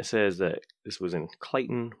 It says that this was in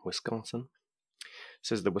Clayton, Wisconsin. It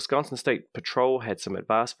says the Wisconsin State Patrol had some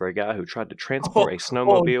advice for a guy who tried to transport a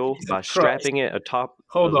snowmobile by strapping it atop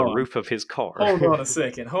the roof of his car. Hold on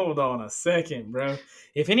a second, bro.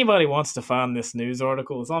 If anybody wants to find this news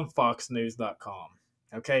article, it's on foxnews.com.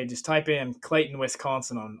 Okay, just type in Clayton,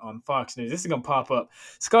 Wisconsin on Fox News. This is going to pop up.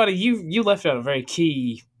 Scotty, you left out a very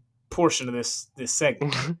key portion of this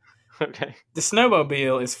segment. Okay. The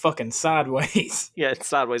snowmobile is fucking sideways. Yeah, it's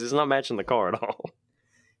sideways. It's not matching the car at all.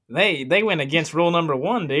 They went against rule number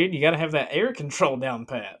 1, dude. You got to have that air control down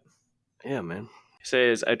pat. Yeah, man. It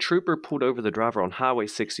says a trooper pulled over the driver on Highway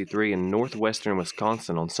 63 in northwestern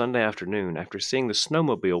Wisconsin on Sunday afternoon after seeing the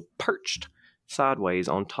snowmobile perched sideways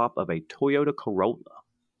on top of a Toyota Corolla.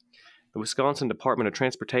 The Wisconsin Department of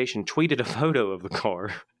Transportation tweeted a photo of the car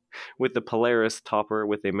with the Polaris topper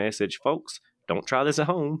with a message, "Folks, don't try this at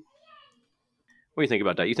home." What do you think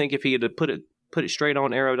about that? You think if he had put it straight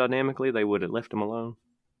on aerodynamically, they would have left him alone?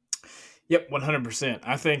 Yep, 100%.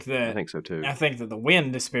 I think I think so too. that the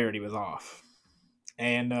wind disparity was off.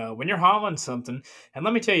 And when you're hauling something, and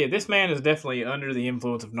let me tell you, this man is definitely under the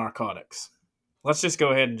influence of narcotics. Let's just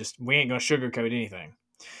go ahead and we ain't gonna sugarcoat anything.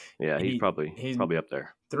 Yeah, he's probably up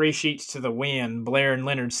there. 3 sheets to the wind, Blair and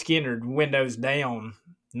Leonard Skinner, windows down,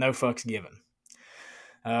 no fucks given.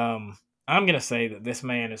 I'm gonna say that this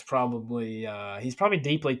man is probably he's probably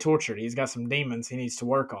deeply tortured. He's got some demons he needs to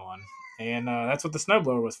work on, and that's what the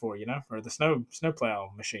snowblower was for, or the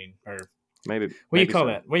snowplow machine, or Maybe. What do you call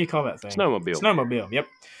that? What do you call that thing? Snowmobile. Snowmobile. Yep,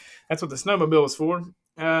 that's what the snowmobile was for.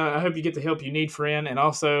 I hope you get the help you need, friend, and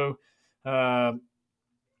also, if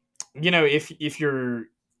your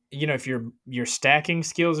stacking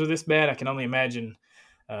skills are this bad, I can only imagine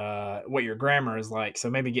what your grammar is like. So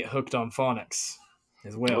maybe get hooked on phonics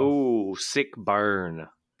as well. Oh, sick burn.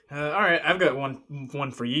 All right, I've got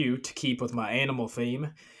one for you to keep with my animal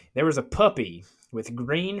theme. There was a puppy with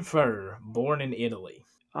green fur born in Italy.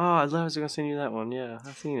 Oh, I was going to send you that one. Yeah,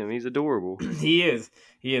 I've seen him. He's adorable. He is.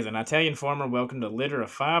 An Italian farmer welcomed a litter of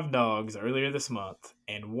 5 dogs earlier this month,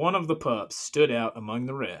 and one of the pups stood out among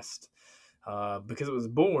the rest because it was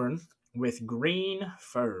born with green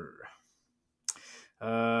fur.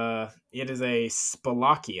 It is a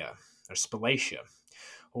Spalacia,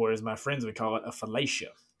 or as my friends would call it, a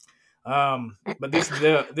Falacia. But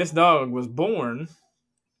this dog was born.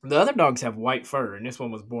 The other dogs have white fur, and this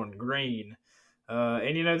one was born green.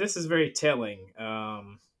 And this is very telling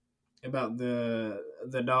about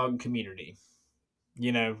the dog community.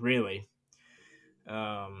 Really.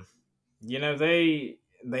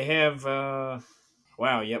 They have.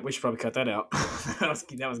 Wow. Yeah, we should probably cut that out. that was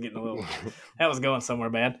getting a little. That was going somewhere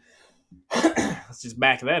bad. Let's just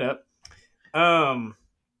back that up.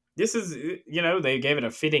 This is, they gave it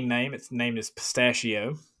a fitting name. Its name is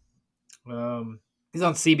Pistachio. He's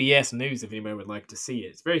on CBS News if anybody would like to see it.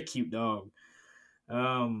 It's a very cute dog.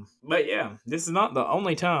 But yeah, this is not the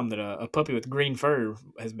only time that a puppy with green fur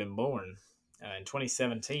has been born. In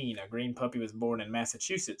 2017, a green puppy was born in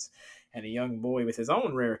Massachusetts, and a young boy with his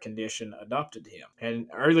own rare condition adopted him. And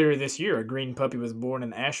earlier this year, a green puppy was born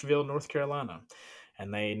in Asheville, North Carolina,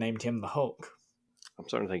 and they named him the Hulk. I'm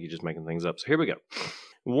starting to think you're just making things up. So here we go.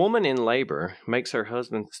 Woman in labor makes her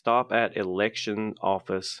husband stop at election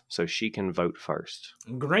office so she can vote first.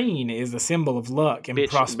 Green is the symbol of luck and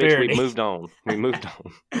prosperity. Bitch, we moved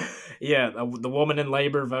on. Yeah, the woman in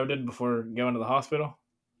labor voted before going to the hospital.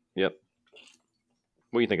 Yep.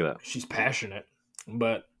 What do you think of that? She's passionate.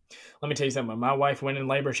 But let me tell you something. When my wife went in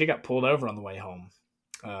labor, she got pulled over on the way home.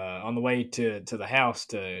 On the way to the house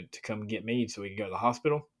to come get me so we could go to the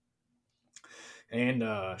hospital. And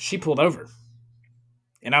she pulled over.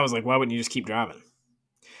 And I was like, why wouldn't you just keep driving?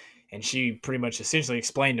 And she pretty much essentially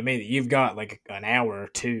explained to me that you've got like an hour or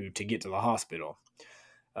two to get to the hospital.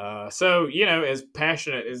 So, as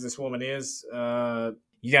passionate as this woman is,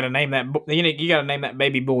 you got to name that. You got to name that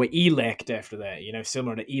baby boy Elect after that.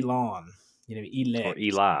 Similar to Elon. Elect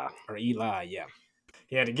or Eli. Yeah.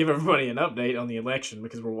 Yeah. To give everybody an update on the election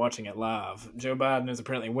because we're watching it live. Joe Biden is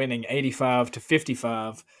apparently winning 85 to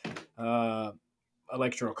 55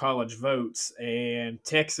 electoral college votes, and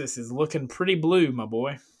Texas is looking pretty blue, my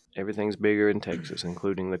boy. Everything's bigger in Texas,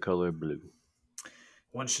 including the color blue.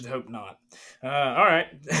 One should hope not. All right.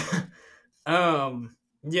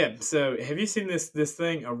 Yeah, so have you seen this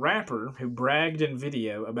thing? A rapper who bragged in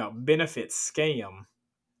video about benefits scam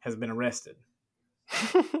has been arrested.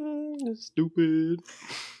 Stupid.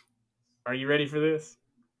 Are you ready for this?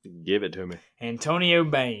 Give it to me. Antonio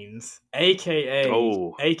Baines, aka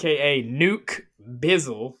Nuke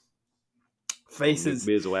Bizzle, faces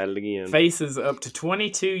Bizzle at it again. Faces up to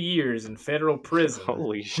 22 years in federal prison.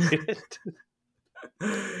 Holy shit.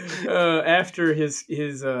 After his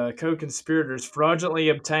co-conspirators fraudulently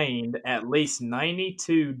obtained at least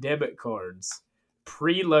 92 debit cards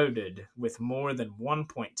preloaded with more than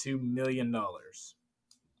 $1.2 million.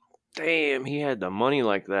 Damn, he had the money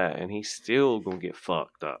like that, and he's still gonna get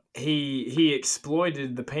fucked up. He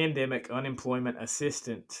exploited the pandemic unemployment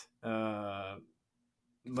assistant,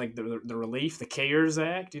 like the relief, the CARES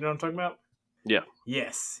Act. You know what I'm talking about? Yeah.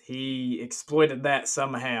 Yes, he exploited that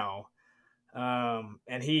somehow.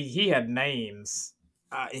 And he had names.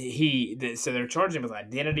 So they're charging him with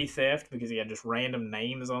identity theft because he had just random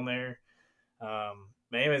names on there.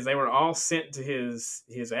 Anyways, they were all sent to his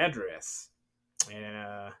address,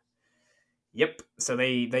 and yep. So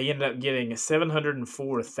they ended up getting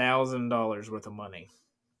 $704,000 worth of money.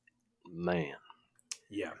 Man.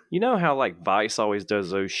 Yeah. You know how like Vice always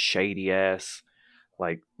does those shady ass,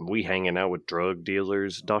 like we hanging out with drug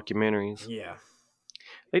dealers documentaries? Yeah.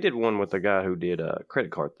 They did one with a guy who did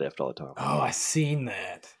credit card theft all the time. Oh, I seen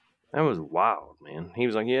that. That was wild, man. He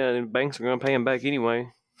was like, yeah, the banks are going to pay him back anyway.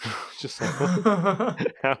 Just like,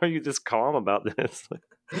 how are you this calm about this?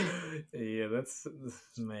 Yeah, that's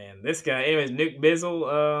man. This guy, anyways, Nuke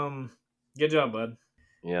Bizzle. Good job, bud.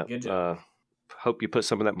 Yeah. Good job. Hope you put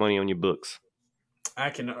some of that money on your books. I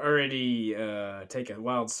can already take a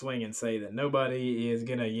wild swing and say that nobody is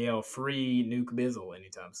gonna yell "free Nuke Bizzle"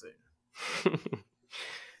 anytime soon.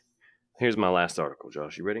 Here's my last article,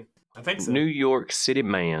 Josh. You ready? I think so. New York City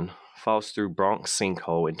man falls through Bronx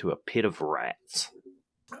sinkhole into a pit of rats.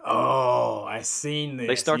 Oh, I seen this.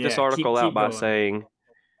 They start this article out by saying,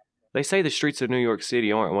 they say the streets of New York City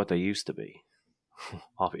aren't what they used to be.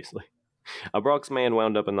 Obviously. A Bronx man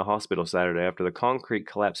wound up in the hospital Saturday after the concrete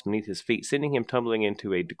collapsed beneath his feet, sending him tumbling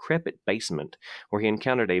into a decrepit basement where he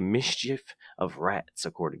encountered a mischief of rats,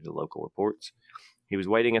 according to local reports. He was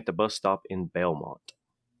waiting at the bus stop in Belmont.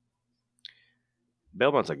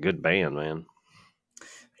 Belmont's a good band, man.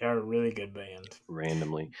 They are a really good band.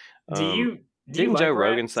 Randomly. Didn't Joe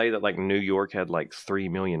Rogan say that like New York had like 3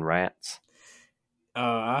 million rats?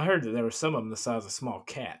 I heard that there were some of them the size of small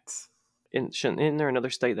cats. Isn't there another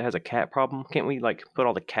state that has a cat problem? Can't we like put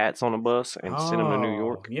all the cats on a bus and send them to New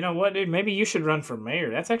York? You know what, dude? Maybe you should run for mayor.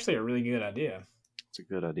 That's actually a really good idea. It's a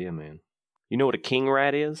good idea, man. You know what a king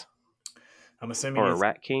rat is? I'm assuming or a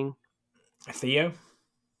rat king? Theo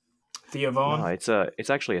Vaughn? No, it's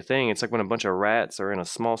actually a thing. It's like when a bunch of rats are in a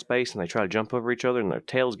small space and they try to jump over each other and their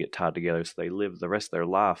tails get tied together, so they live the rest of their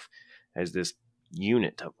life as this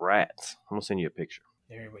unit of rats. I'm gonna send you a picture.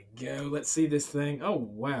 There we go. Let's see this thing. Oh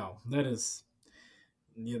wow, that's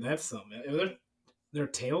something. Their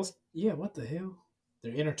tails? Yeah, what the hell?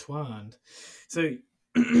 They're intertwined. So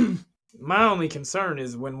my only concern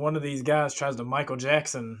is when one of these guys tries to Michael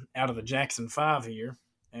Jackson out of the Jackson 5 here,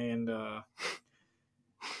 and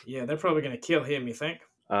yeah, they're probably going to kill him, you think?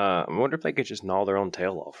 I wonder if they could just gnaw their own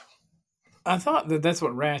tail off. I thought that's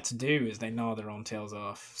what rats do, is they gnaw their own tails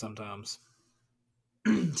off sometimes.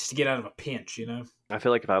 Just to get out of a pinch, you know? I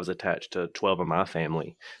feel like if I was attached to 12 of my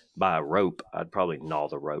family by a rope, I'd probably gnaw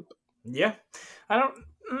the rope. Yeah. I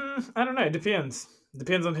don't know. It depends.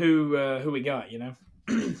 Depends on who we got, you know?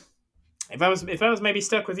 If I was maybe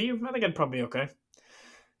stuck with you, I think I'd probably be okay.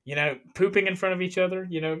 You know, pooping in front of each other,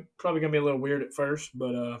 you know, probably gonna be a little weird at first,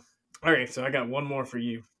 but all right, so I got one more for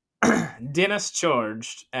you. Dentist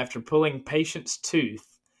charged after pulling patient's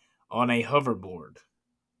tooth on a hoverboard.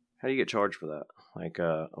 How do you get charged for that? Like,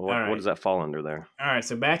 what does that fall under there? All right,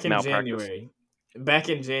 so back in January,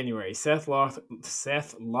 Seth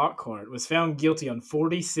Lockhart was found guilty on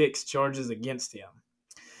 46 charges against him,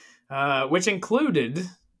 which included,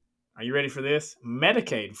 are you ready for this?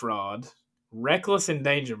 Medicaid fraud, reckless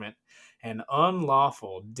endangerment, and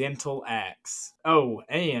unlawful dental acts. Oh,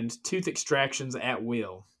 and tooth extractions at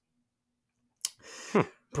will.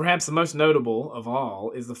 Perhaps the most notable of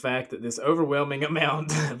all is the fact that this overwhelming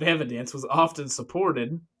amount of evidence was often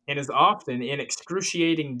supported and is often in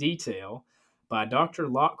excruciating detail by Dr.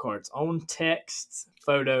 Lockhart's own texts,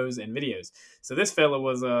 photos, and videos. So this fella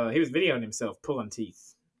was he was videoing himself pulling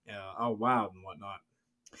teeth, all wild and whatnot.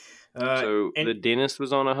 So the dentist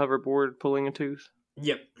was on a hoverboard pulling a tooth?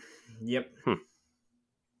 Yep.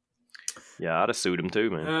 Yeah, I'd have sued him too,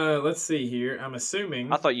 man. Let's see here. I'm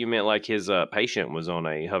assuming. I thought you meant like his patient was on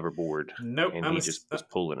a hoverboard. Nope. And he just was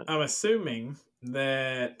pulling it. I'm assuming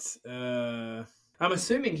that. I'm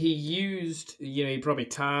assuming he used. You know, he probably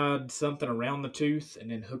tied something around the tooth and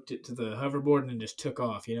then hooked it to the hoverboard and then just took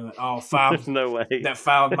off. You know, at all 5. There's no way. That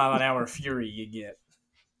 5 mile an hour fury you get.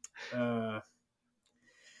 Yeah,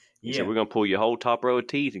 so we're gonna pull your whole top row of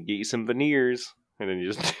teeth and get you some veneers. And then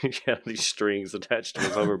you just have these strings attached to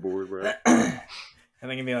his hoverboard, bro. And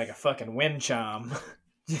then it'd be like a fucking wind chime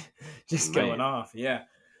just going off. Yeah.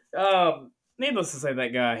 Needless to say,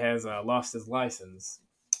 that guy has lost his license.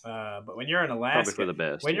 But when you're in Alaska, probably for the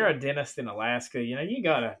best. When you're a dentist in Alaska, you know, you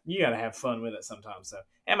gotta have fun with it sometimes. So,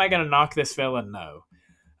 am I gonna knock this fella? No.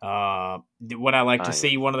 Would I like to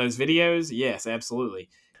see one of those videos? Yes, absolutely.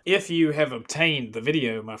 If you have obtained the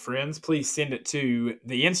video, my friends, please send it to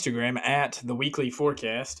the Instagram at The Weekly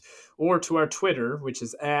Forecast or to our Twitter, which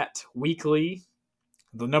is at Weekly,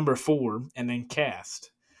 the number 4, and then cast.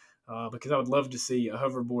 Because I would love to see a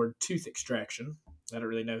hoverboard tooth extraction. I don't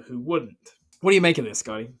really know who wouldn't. What do you make of this,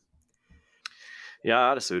 Scotty? Yeah,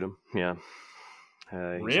 I'd have sued him. Yeah. He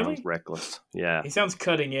really? Sounds reckless. Yeah. He sounds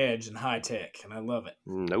cutting edge and high tech, and I love it.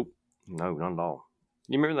 Nope. No, not at all.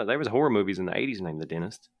 You remember that there was horror movies in the 80s named The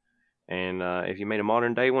Dentist? And if you made a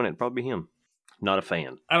modern day one, it'd probably be him. Not a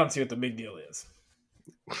fan. I don't see what the big deal is.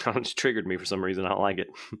 It just triggered me for some reason. I don't like it.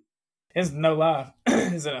 It's no lie.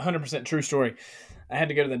 It's a 100% true story. I had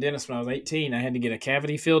to go to the dentist when I was 18. I had to get a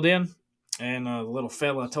cavity filled in, and the little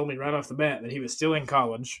fella told me right off the bat that he was still in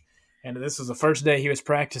college, and this was the first day he was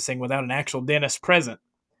practicing without an actual dentist present.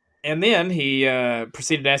 And then he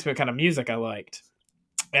proceeded to ask me what kind of music I liked,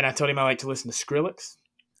 and I told him I like to listen to Skrillex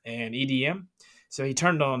and EDM. So he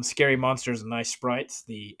turned on Scary Monsters and Nice Sprites,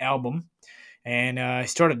 the album, and he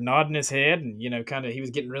started nodding his head, and kind of he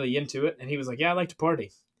was getting really into it, and he was like, "Yeah, I like to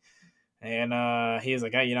party." And he was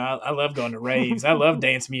like, I love going to raves. I love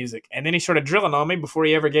dance music. And then he started drilling on me before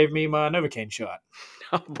he ever gave me my Novocaine shot.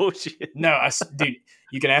 Oh, bullshit. No, dude,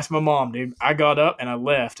 you can ask my mom, dude. I got up and I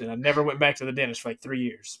left, and I never went back to the dentist for like 3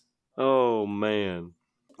 years. Oh, man.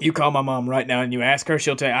 You call my mom right now and you ask her,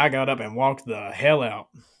 she'll tell you I got up and walked the hell out.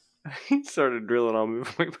 He started drilling on me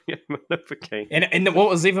before he gave me Novocaine. And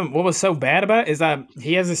what was so bad about it is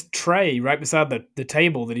he has this tray right beside the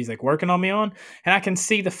table that he's like working on me on, and I can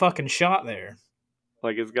see the fucking shot there.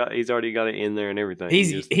 Like he's already got it in there and everything.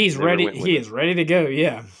 He's ready. He is ready to go.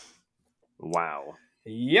 Yeah. Wow.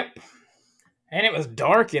 Yep. And it was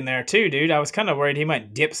dark in there too, dude. I was kind of worried he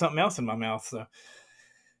might dip something else in my mouth, so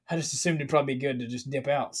I just assumed it'd probably be good to just dip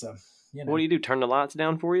out. So, What do you do? Turn the lights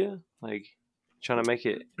down for you? Like trying to make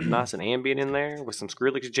it nice and ambient in there with some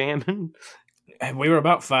Skrillex jamming? And we were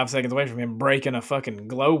about 5 seconds away from him breaking a fucking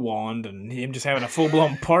glow wand and him just having a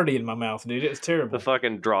full-blown party in my mouth, dude. It was terrible. The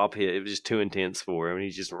fucking drop hit, it was just too intense for him.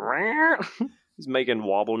 He's just he's making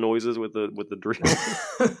wobble noises with the drill.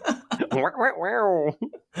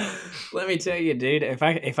 Let me tell you, dude,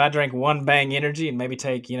 if I drank one Bang Energy and maybe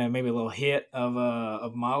take, maybe a little hit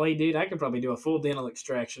of Molly, dude, I could probably do a full dental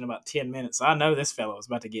extraction in about 10 minutes. So I know this fellow is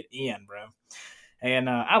about to get in, bro. And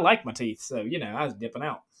I like my teeth, so, I was dipping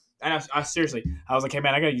out. And I seriously, I was like, hey,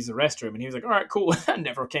 man, I got to use the restroom. And he was like, all right, cool. I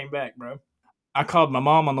never came back, bro. I called my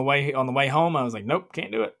mom on the way home. I was like, nope,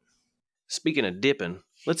 can't do it. Speaking of dipping,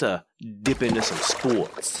 let's dip into some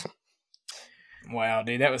sports. Wow,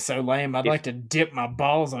 dude, that was so lame. I'd like to dip my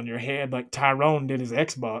balls on your head like Tyrone did his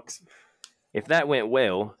Xbox. If that went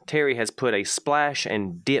well, Terry has put a splash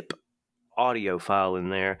and dip audio file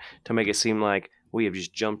in there to make it seem like we have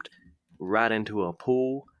just jumped right into a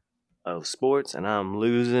pool of sports, and I'm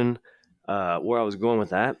losing where I was going with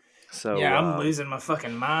that. So yeah, I'm losing my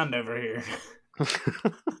fucking mind over here.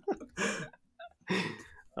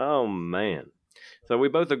 Oh man! So we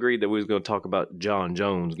both agreed that we was going to talk about John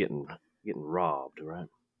Jones getting robbed, right?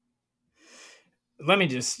 Let me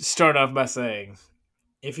just start off by saying,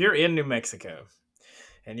 if you're in New Mexico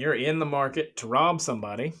and you're in the market to rob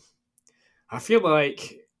somebody, I feel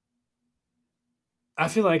like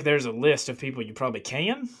there's a list of people you probably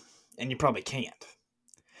can and you probably can't.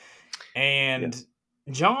 And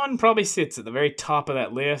John probably sits at the very top of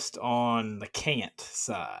that list on the can't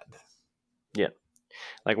side. Yeah.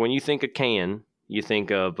 Like when you think of can, you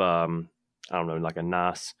think of, I don't know, like a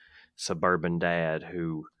nice suburban dad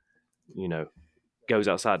who, goes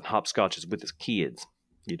outside and hopscotches with his kids,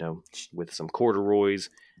 with some corduroys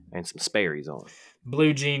and some Sperry's on.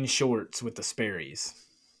 Blue jean shorts with the Sperry's.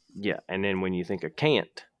 Yeah. And then when you think of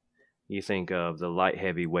can't, you think of the light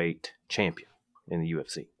heavyweight champion in the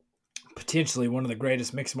UFC. Potentially one of the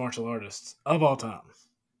greatest mixed martial artists of all time.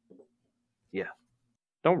 Yeah.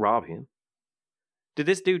 Don't rob him. Did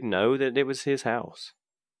this dude know that it was his house?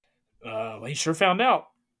 He sure found out.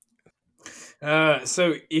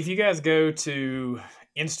 So if you guys go to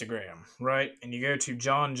Instagram, right, and you go to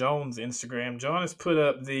John Jones' Instagram, John has put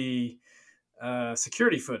up the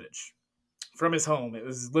security footage from his home. It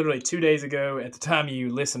was literally 2 days ago. At the time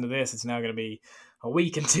you listen to this, it's now going to be a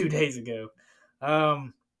week and 2 days ago.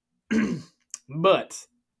 But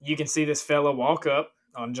you can see this fella walk up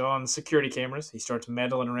on John's security cameras. He starts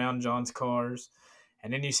meddling around John's cars.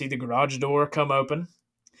 And then you see the garage door come open.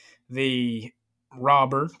 The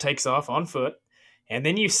robber takes off on foot. And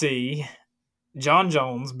then you see John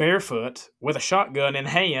Jones, barefoot, with a shotgun in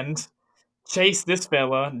hand, chase this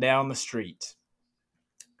fella down the street.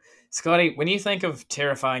 Scotty, when you think of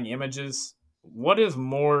terrifying images, what is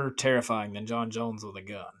more terrifying than John Jones with a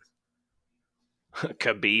gun?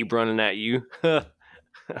 Khabib running at you.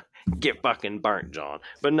 Get fucking burnt, John.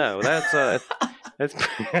 But no, that's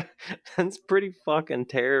that's pretty fucking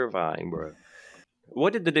terrifying, bro.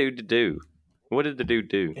 What did the dude do? What did the dude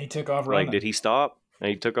do? He took off running. Like, did he stop? And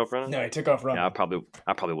he took off running? No, he took off running. Yeah, I probably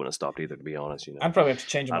wouldn't have stopped either, to be honest. I'd probably have to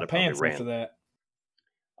change my pants after that.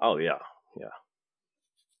 Oh yeah.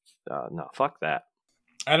 No, fuck that.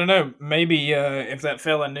 I don't know. Maybe if that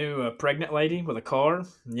fella knew a pregnant lady with a car,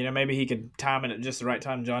 maybe he could time it at just the right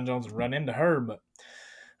time. John Jones would run into her, but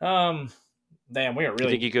damn, we are really. You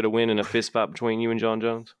think you could have win in a fist fight between you and John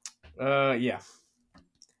Jones? Yeah.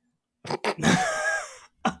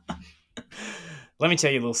 Let me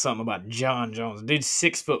tell you a little something about John Jones. Dude's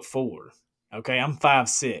 6'4". Okay, I'm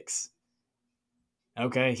 5'6".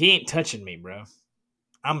 Okay, he ain't touching me, bro.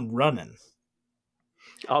 I'm running.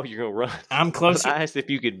 Oh, you're gonna run? I'm closer. I asked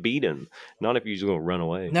if you could beat him, not if you're just gonna run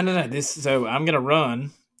away. No. So I'm gonna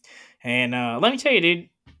run, and let me tell you, dude.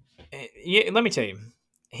 Yeah, let me tell you,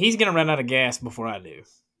 he's gonna run out of gas before I do.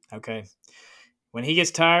 Okay. When he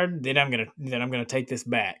gets tired, then I'm gonna take this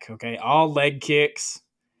back. Okay, all leg kicks,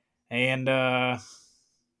 and no,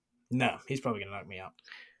 he's probably gonna knock me out.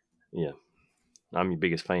 Yeah, I'm your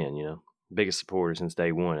biggest fan. Biggest supporter since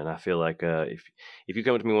day one. And I feel like if you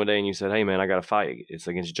come to me one day and you said, "Hey man, I got a fight. It's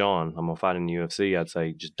against John. I'm gonna fight in the UFC," I'd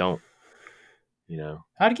say just don't.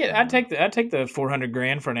 I'd take the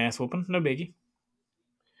 $400,000 for an ass whooping. No biggie.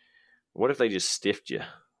 What if they just stiffed you?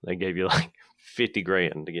 They gave you like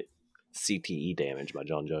 $50,000 to get CTE damage by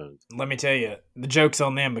John Jones. Let me tell you, the joke's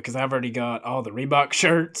on them because I've already got all the Reebok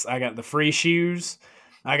shirts. I got the free shoes.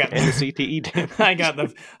 I got and the CTE damage.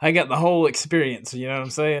 I got the whole experience. You know what I'm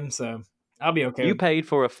saying? So I'll be okay. You paid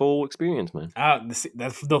for a full experience, man.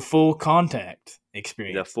 That's the full contact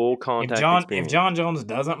experience. The full contact experience. If John Jones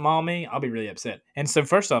doesn't maul me, I'll be really upset. And so,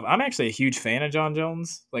 first off, I'm actually a huge fan of John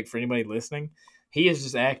Jones. Like, for anybody listening, he is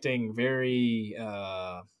just acting very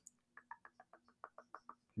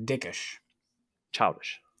dickish.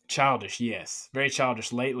 Childish, yes. Very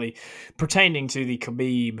childish lately, pertaining to the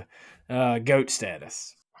Khabib GOAT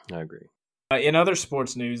status. I agree. In other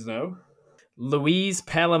sports news, though, Luis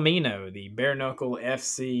Palomino, the Bare Knuckle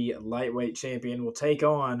FC lightweight champion, will take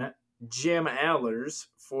on Jim Allers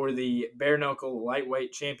for the Bare Knuckle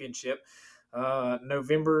lightweight championship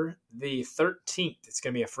November the 13th. It's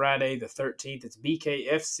going to be a Friday the 13th. It's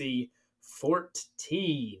BKFC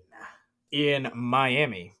 14 in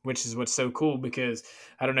Miami, which is what's so cool because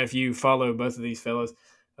I don't know if you follow both of these fellows.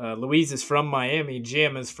 Luis is from Miami.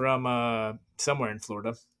 Jim is from somewhere in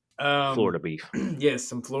Florida. Florida beef. Yes,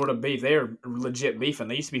 some Florida beef. They're legit beefing.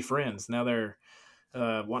 They used to be friends. Now they're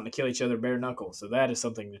wanting to kill each other bare knuckle. So that is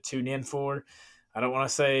something to tune in for. I don't want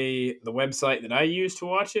to say the website that I use to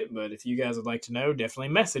watch it, but if you guys would like to know, definitely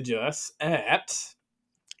message us at...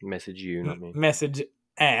 Message you, not me. Message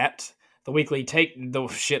at the weekly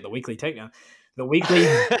takedown.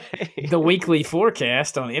 The weekly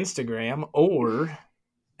forecast on Instagram or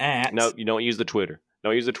at... No, you don't use the Twitter.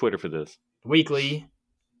 Don't use the Twitter for this. Weekly...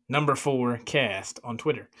 number 4 cast on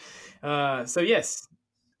Twitter. So yes,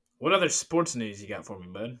 what other sports news you got for me,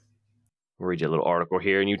 bud? I'll read you a little article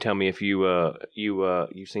here, and you tell me if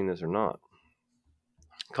you've seen this or not.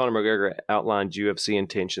 Conor McGregor outlined UFC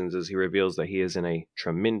intentions as he reveals that he is in a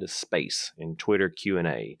tremendous space in Twitter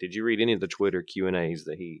Q&A. Did you read any of the Twitter Q&As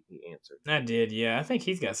that he answered? I did, yeah. I think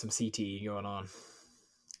he's got some CTE going on.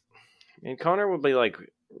 And Conor will be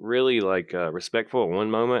really respectful at one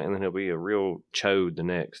moment, and then he'll be a real chode the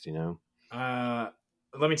next, Let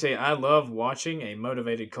me tell you, I love watching a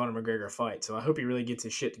motivated Conor McGregor fight, so I hope he really gets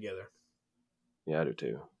his shit together. Yeah, I do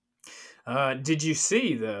too. Did you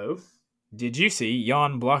see Jan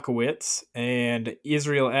Blachowicz and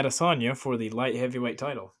Israel Adesanya for the light heavyweight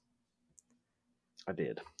title? I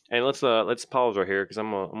did. And let's pause right here because I'm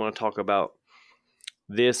gonna talk about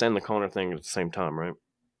this and the Conor thing at the same time, right?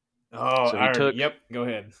 Oh, yep. Go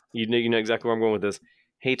ahead. You know exactly where I'm going with this.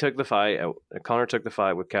 He took the fight. Conor took the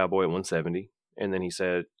fight with Cowboy at 170, and then he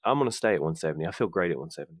said, "I'm going to stay at 170. I feel great at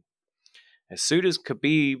 170." As soon as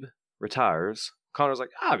Khabib retires, Conor's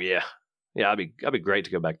like, "Oh yeah, I'd be great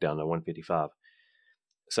to go back down to 155."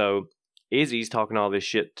 So Izzy's talking all this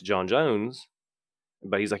shit to John Jones,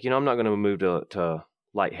 but he's like, I'm not going to move to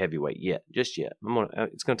light heavyweight just yet.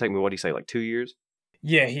 It's going to take me, what do you say, like 2 years?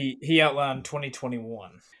 Yeah, he outlined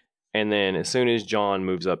 2021. And then as soon as John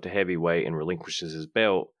moves up to heavyweight and relinquishes his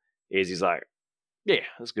belt, Izzy's like, yeah,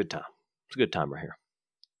 it's a good time. It's a good time right here.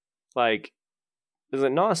 Like, does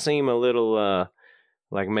it not seem a little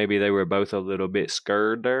like maybe they were both a little bit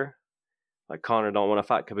scared there? Like Conor don't want to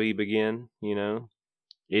fight Khabib again,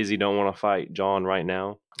 Izzy don't want to fight John right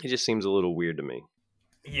now. It just seems a little weird to me.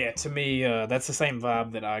 Yeah, to me, that's the same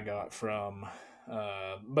vibe that I got from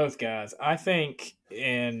both guys. I think,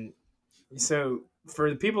 and so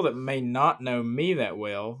for the people that may not know me that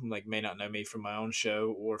well, like may not know me from my own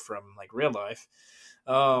show or from like real life,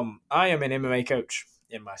 I am an MMA coach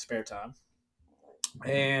in my spare time,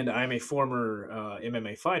 and I'm a former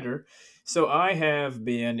MMA fighter. So I have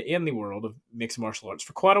been in the world of mixed martial arts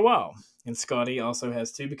for quite a while, and Scotty also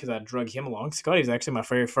has too because I drug him along. Scotty's actually my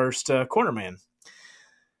very first corner man.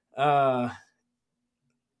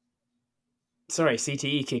 Sorry,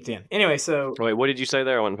 CTE kicked in. Anyway, so wait, what did you say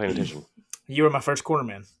there? I wasn't paying attention. You were my first corner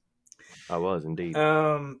man. I was indeed.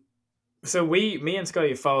 So me and Scotty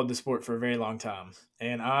have followed the sport for a very long time,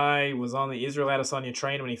 and I was on the Israel Adesanya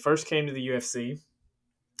train when he first came to the UFC.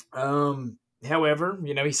 However,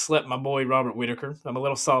 he slept my boy Robert Whitaker. I'm a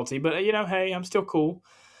little salty, but hey, I'm still cool.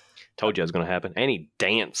 Told you it was going to happen. And he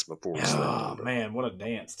danced before he slept Oh him, bro. man, what a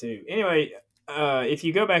dance too. Anyway, if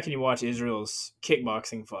you go back and you watch Israel's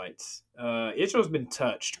kickboxing fights, Israel's been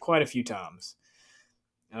touched quite a few times.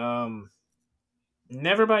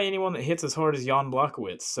 Never by anyone that hits as hard as Jan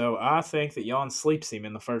Blachowicz. So I think that Jan sleeps him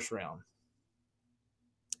in the first round.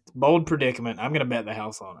 Bold predicament. I'm going to bet the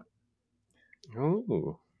house on it.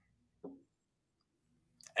 Ooh.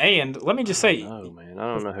 And let me just say, no, man.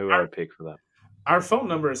 I don't know who I would pick for that. Our phone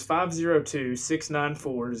number is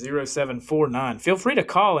 502-694-0749. Feel free to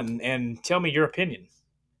call and tell me your opinion.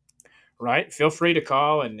 Right? Feel free to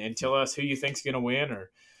call and tell us who you think's going to win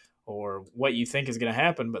or what you think is going to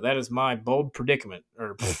happen. But that is my bold predicament,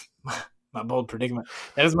 or my bold predicament.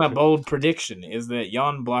 That is my bold prediction: is that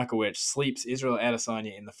Jan Blachowicz sleeps Israel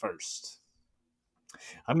Adesanya in the first.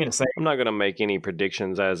 I'm going to say I'm not going to make any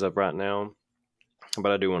predictions as of right now,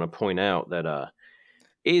 but I do want to point out that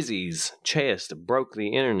Izzy's chest broke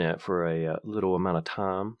the internet for a little amount of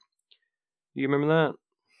time. Do you remember that?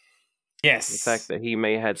 yes. The fact that he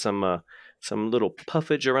may have had some little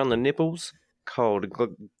puffage around the nipples called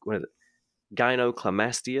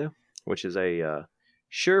gynoclamastia, which is a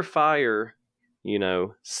surefire,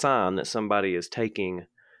 sign that somebody is taking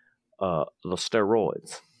the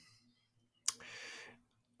steroids.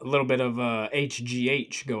 A little bit of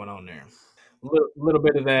HGH going on there. Little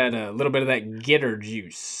bit of that getter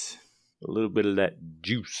juice. A little bit of that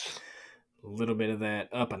juice. A little bit of that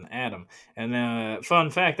up and atom. And fun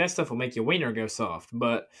fact, that stuff will make your wiener go soft.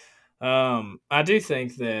 But I do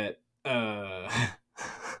think that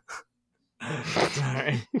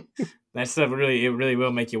sorry. That stuff really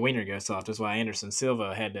will make your wiener go soft. That's why Anderson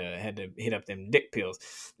Silva had to hit up them dick pills.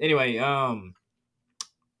 Anyway,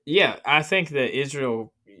 yeah, I think that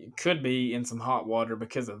Israel could be in some hot water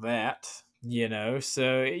because of that.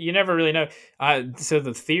 So you never really know. So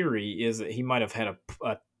the theory is that he might have had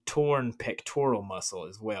a torn pectoral muscle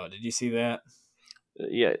as well. Did you see that?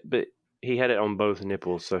 Yeah, but he had it on both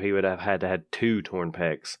nipples, so he would have had to had 2 torn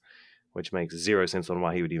pecs, which makes 0 sense on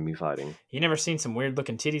why he would even be fighting. You never seen some weird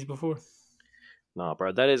looking titties before? Nah,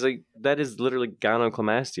 bro, that is literally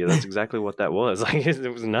gynoclamastia. That's exactly what that was. Like,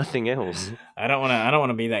 it was nothing else. I don't want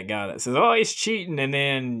to be that guy that says, "Oh, he's cheating," and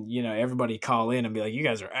then everybody call in and be like, "You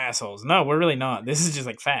guys are assholes." No, we're really not. This is just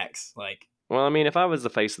like facts. Like, well, I mean, if I was the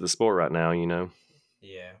face of the sport right now, yeah.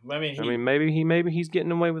 I mean, maybe he's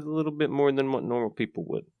getting away with a little bit more than what normal people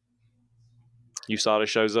would. USADA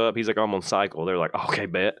shows up. He's like, I'm on cycle. They're like, okay,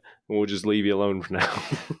 bet. We'll just leave you alone for now.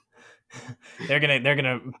 they're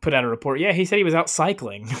gonna put out a report. Yeah, he said he was out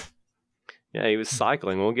cycling. Yeah, he was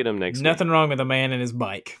cycling. We'll get him next week. Nothing wrong with a man and his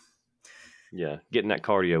bike. Yeah, getting that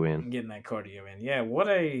cardio in. Yeah, what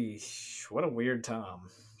a weird time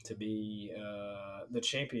to be the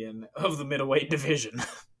champion of the middleweight division.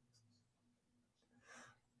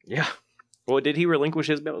 Yeah. Well, did he relinquish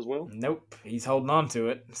his belt as well? Nope. He's holding on to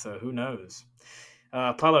it, so who knows.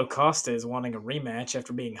 Paulo Costa is wanting a rematch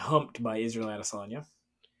after being humped by Israel Adesanya.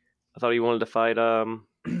 I thought he wanted to fight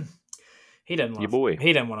he doesn't want your boy.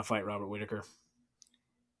 He doesn't want to fight Robert Whitaker.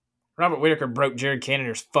 Robert Whitaker broke Jared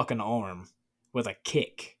Cannonier's fucking arm with a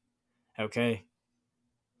kick. Okay?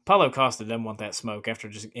 Paulo Costa doesn't want that smoke after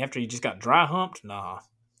he just got dry humped. Nah,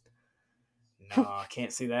 I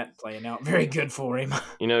can't see that playing out very good for him.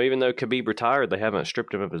 Even though Khabib retired, they haven't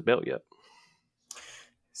stripped him of his belt yet.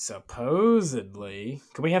 Supposedly.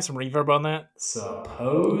 Can we have some reverb on that?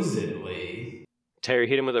 Supposedly. Terry,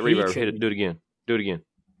 hit him with a reverb. Hit it. Do it again.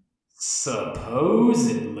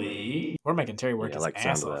 Supposedly. We're making Terry work his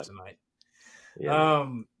ass off tonight. Yeah.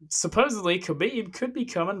 Supposedly, Khabib could be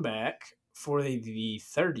coming back for the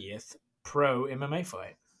 30th pro MMA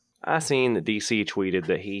fight. I seen that DC tweeted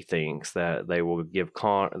that he thinks that they will give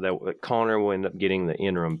that Conor will end up getting the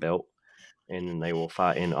interim belt, and then they will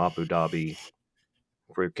fight in Abu Dhabi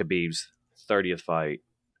for Khabib's 30th fight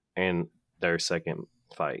and their second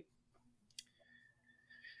fight.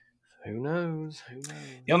 Who knows?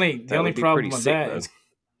 The only problem with that is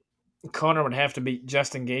Conor would have to beat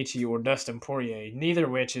Justin Gaethje or Dustin Poirier, neither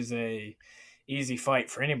of which is a easy fight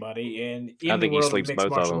for anybody. And in the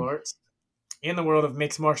world of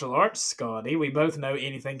mixed martial arts, Scotty, we both know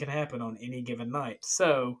anything can happen on any given night.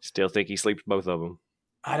 So, still think he sleeps both of them.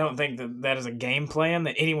 I don't think that is a game plan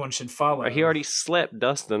that anyone should follow. He already slept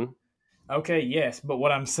Dustin. Okay, yes, but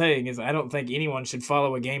what I'm saying is I don't think anyone should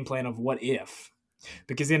follow a game plan of what if.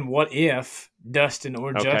 Because in what if Dustin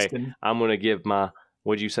or Justin... I'm going to give my...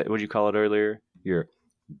 What'd you call it earlier? Your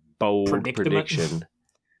bold Predicament.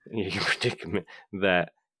 predicament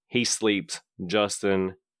that he sleeps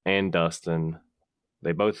Justin and Dustin.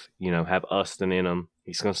 They both, have Ustin in them.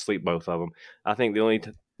 He's going to sleep both of them. I think the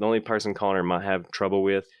only person Connor might have trouble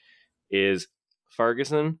with is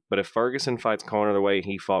Ferguson. But if Ferguson fights Connor the way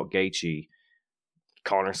he fought Gaethje,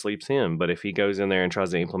 Connor sleeps him. But if he goes in there and tries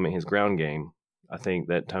to implement his ground game, I think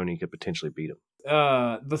that Tony could potentially beat him.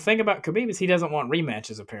 The thing about Khabib is he doesn't want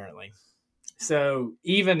rematches, apparently. So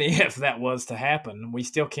even if that was to happen, we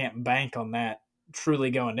still can't bank on that truly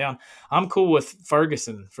going down. I'm cool with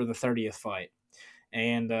Ferguson for the 30th fight.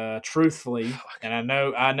 And truthfully, and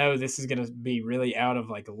I know this is gonna be really out of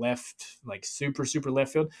like super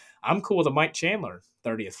left field. I'm cool with a Mike Chandler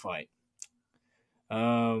 30th fight.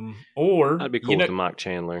 Or I'd be cool with the Mike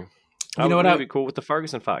Chandler. I know would what really be cool with the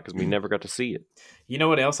Ferguson fight because we never got to see it. You know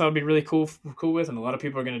what else I would be really cool with, and a lot of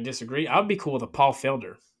people are going to disagree. I would be cool with a Paul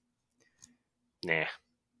Felder. Nah.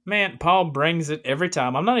 Man, Paul brings it every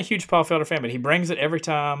time. I'm not a huge Paul Felder fan, but he brings it every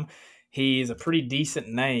time. He's a pretty decent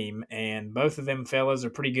name, and both of them fellas are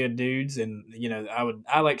pretty good dudes. And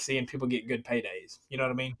I like seeing people get good paydays. You know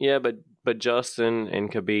what I mean? Yeah, but Justin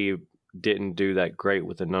and Khabib didn't do that great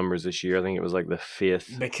with the numbers this year. I think it was like the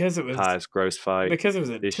fifth highest gross fight. Because it was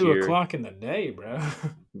at 2:00 in the day, bro.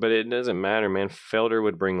 But it doesn't matter, man. Felder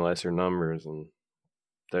would bring lesser numbers, and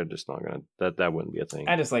they're just not gonna. That wouldn't be a thing.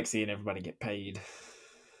 I just like seeing everybody get paid.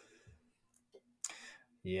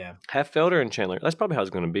 Yeah. Have Felder and Chandler. That's probably how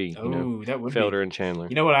it's going to be. Oh, that would Felder be. and Chandler.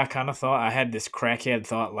 You know what I kind of thought? I had this crackhead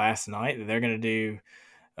thought last night that they're going to do.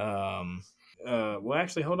 Well,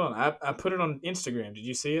 actually, hold on. I put it on Instagram. Did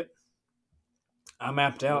you see it? I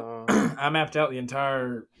mapped out. I mapped out the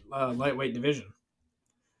entire lightweight division.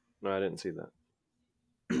 No, I didn't see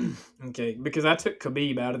that. Okay, because I took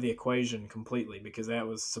Khabib out of the equation completely because that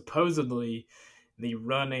was supposedly the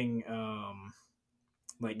running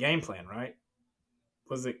game plan, right?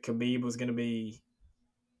 Was it Khabib was going to be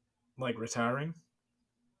retiring?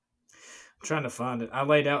 I'm trying to find it. I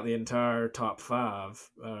laid out the entire top 5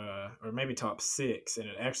 or maybe top 6, and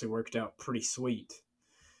it actually worked out pretty sweet.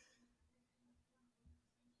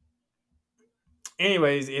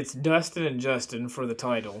 Anyways, it's Dustin and Justin for the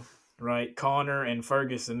title, right? Connor and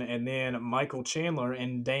Ferguson, and then Michael Chandler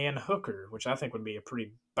and Dan Hooker, which I think would be a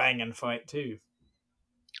pretty banging fight too.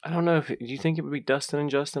 I don't know. Do you think it would be Dustin and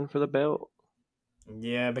Justin for the belt?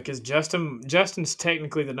 Yeah, because Justin's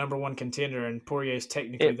technically the number 1 contender, and Poirier's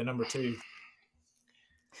technically the number 2.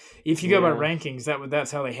 If you go by rankings,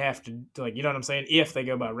 that's how they have to, you know what I'm saying? If they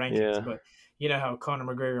go by rankings, but you know how Conor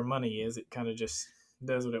McGregor money is, it kind of just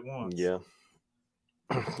does what it wants. Yeah.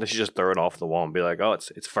 They should just throw it off the wall and be like, "Oh,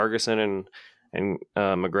 it's Ferguson and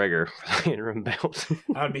McGregor for the interim belt."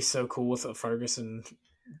 I would be so cool with a Ferguson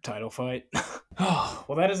title fight. Oh,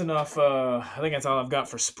 well, that is enough. I think that's all I've got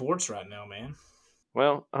for sports right now, man.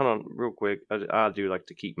 Well, hold on, real quick. I do like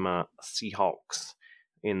to keep my Seahawks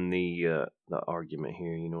in the argument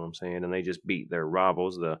here. You know what I'm saying? And they just beat their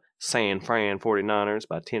rivals, the San Fran 49ers,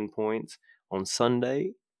 by 10 points on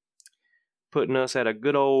Sunday, putting us at a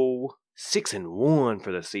good old 6-1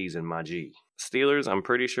 for the season, my G. Steelers, I'm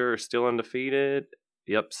pretty sure, are still undefeated.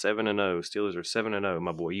 Yep, 7-0. Steelers are 7-0,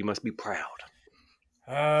 my boy. You must be proud.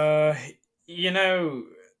 I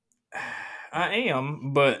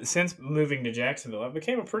am, but since moving to Jacksonville, I've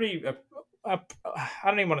became I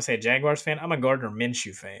don't even want to say a Jaguars fan. I'm a Gardner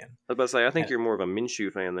Minshew fan. I was about to say, I think you're more of a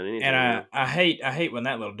Minshew fan than anything. And I hate when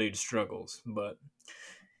that little dude struggles, but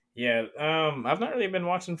yeah, I've not really been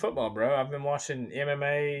watching football, bro. I've been watching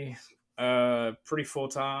MMA pretty full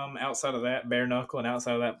time. Outside of that, bare knuckle, and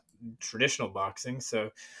outside of that, traditional boxing. So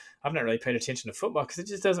I've not really paid attention to football because it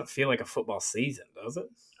just doesn't feel like a football season, does it?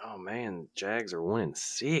 Oh man, Jags are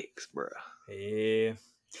 1-6, bro. Yeah,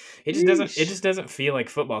 it just doesn't feel like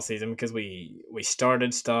football season because we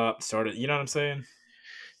started. You know what I'm saying?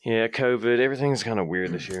 Yeah, COVID. Everything's kind of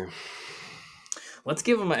weird this year. Let's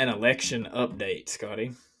give them an election update,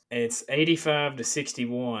 Scotty. It's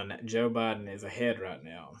 85-61. Joe Biden is ahead right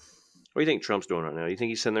now. What do you think Trump's doing right now? Do you think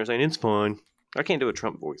he's sitting there saying, "It's fine"? I can't do a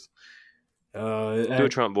Trump voice. Do a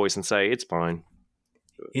Trump voice and say, "It's fine."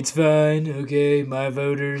 It's fine. Okay, my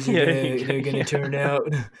voters are they're gonna turn out.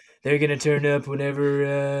 They're gonna turn up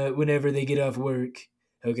whenever they get off work.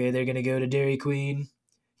 Okay, they're gonna go to Dairy Queen,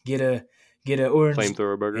 get a orange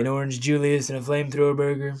flamethrower burger, an orange Julius, and a flamethrower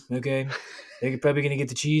burger. Okay, they're probably gonna get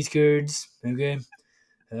the cheese curds. Okay,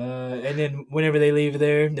 and then whenever they leave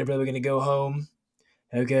there, they're probably gonna go home.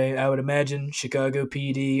 Okay, I would imagine Chicago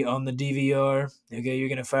PD on the DVR. Okay, you're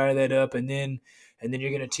gonna fire that up, and then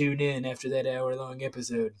you're gonna tune in after that hour-long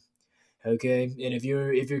episode. Okay, and if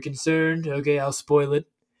you're concerned, okay, I'll spoil it.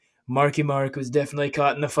 Marky Mark was definitely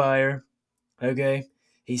caught in the fire. Okay,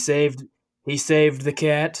 he saved the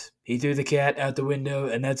cat. He threw the cat out the window,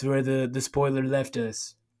 and that's where the spoiler left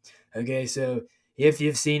us. Okay, so if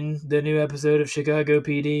you've seen the new episode of Chicago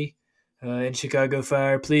PD and Chicago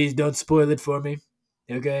Fire, please don't spoil it for me.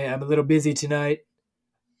 Okay, I'm a little busy tonight.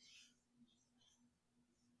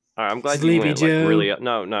 All right, I'm glad you Sleepy went like Joe, really.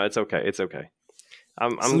 No, no, it's okay. It's okay.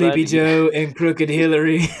 I'm glad Sleepy that you. Joe, and Crooked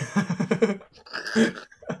Hillary.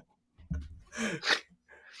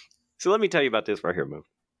 So let me tell you about this right here, Moo.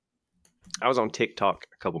 I was on TikTok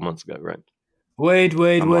a couple months ago, right? Wait.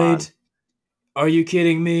 I'm lying. Are you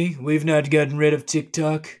kidding me? We've not gotten rid of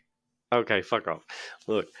TikTok. Okay, fuck off.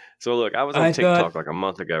 Look, I was on I TikTok thought like a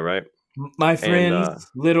month ago, right? my And friends,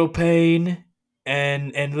 Little Pain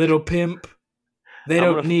and Little Pimp, they I'm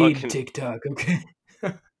don't gonna need fucking. TikTok, okay?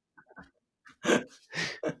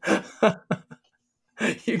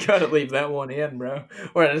 You gotta leave that one in, bro.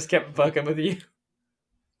 Or I just kept fucking with you.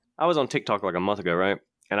 I was on TikTok like a month ago, right?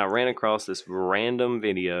 And I ran across this random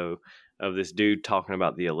video of this dude talking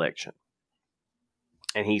about the election.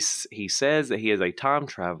 And he says that he is a time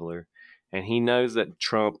traveler and he knows that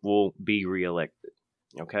Trump will be reelected.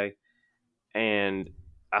 Okay? And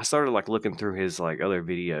I started like looking through his like other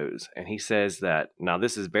videos and he says that now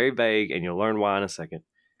this is very vague and you'll learn why in a second.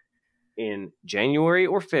 In January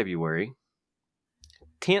or February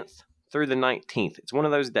 10th through the 19th. It's one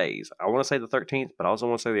of those days. I want to say the 13th, but I also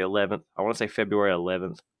want to say the 11th. I want to say February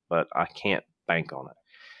 11th, but I can't bank on it.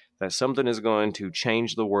 That something is going to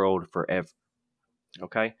change the world forever.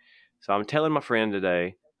 Okay? So I'm telling my friend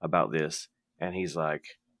today about this, and he's like,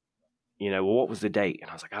 well, what was the date?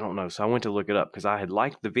 And I was like, I don't know. So I went to look it up because I had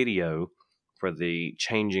liked the video for the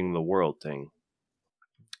changing the world thing.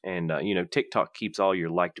 And, TikTok keeps all your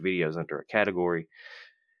liked videos under a category.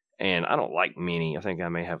 And I don't like many. I think I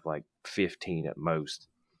may have like 15 at most.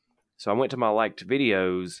 So I went to my liked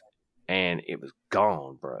videos and it was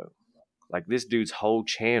gone, bro. Like this dude's whole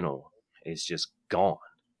channel is just gone.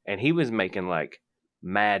 And he was making like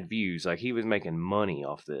mad views. Like he was making money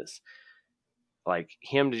off this. Like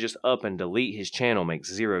him to just up and delete his channel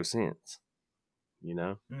makes 0 sense,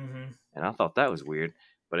 Mm-hmm. And I thought that was weird.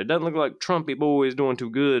 But it doesn't look like Trumpy boy is doing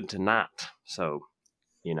too good tonight. So,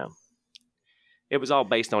 it was all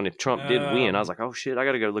based on if Trump did win. I was like, oh shit, I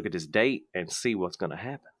got to go look at this date and see what's going to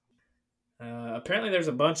happen. Apparently, there's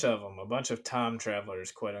a bunch of them, a bunch of time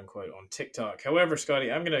travelers, quote unquote, on TikTok. However,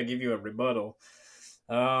 Scotty, I'm going to give you a rebuttal.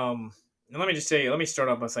 And let me just say, let me start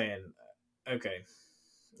off by saying, okay,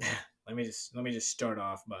 let me just start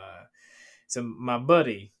off by so my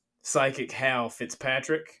buddy, Psychic Hal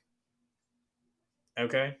Fitzpatrick.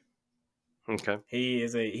 Okay, Okay.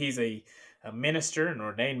 he's a minister, an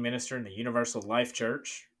ordained minister in the Universal Life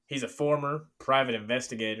Church. He's a former private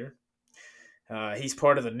investigator. He's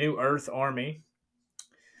part of the New Earth Army.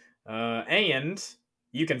 And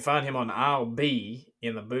you can find him on aisle B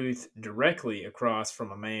in the booth directly across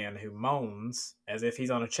from a man who moans as if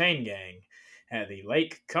he's on a chain gang at the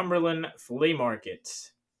Lake Cumberland Flea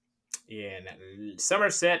Market in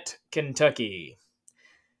Somerset, Kentucky.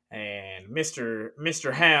 And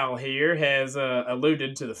Mr. Hal here has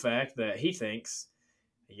alluded to the fact that he thinks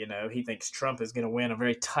Trump is going to win a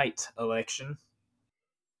very tight election.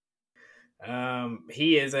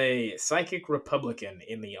 He is a psychic Republican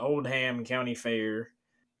in the Oldham County Fair.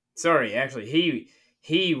 Sorry, actually,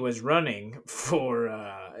 he was running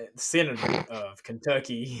for senator of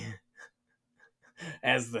Kentucky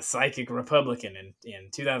as the psychic Republican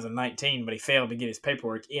in 2019, but he failed to get his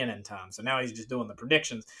paperwork in time. So now he's just doing the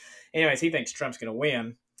predictions. Anyways, he thinks Trump's going to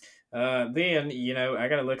win. Then, I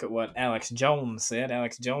got to look at what Alex Jones said.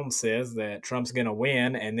 Alex Jones says that Trump's going to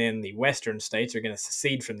win, and then the western states are going to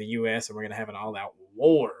secede from the U.S., and we're going to have an all-out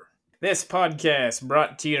war. This podcast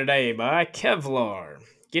brought to you today by Kevlar.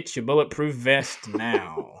 Get your bulletproof vest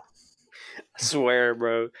now. I swear,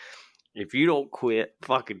 bro, if you don't quit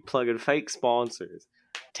fucking plugging fake sponsors,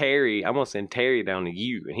 Terry, I'm going to send Terry down to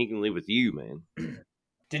you, and he can live with you, man.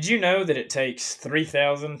 Did you know that it takes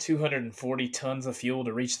 3,240 tons of fuel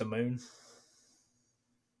to reach the moon?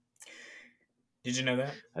 Did you know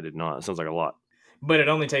that? I did not. It sounds like a lot. But it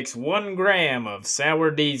only takes 1 gram of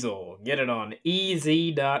sour diesel. Get it on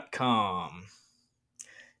easy.com.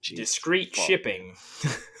 Jeez, Discreet fuck. shipping.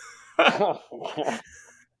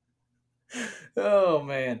 Oh,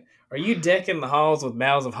 man. Are you decking the halls with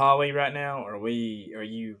boughs of holly right now? Or are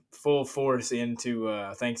you full force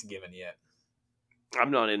into Thanksgiving yet? I'm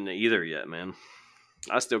not in either yet, man.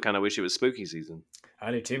 I still kind of wish it was spooky season.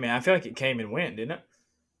 I do too, man. I feel like it came and went, didn't it?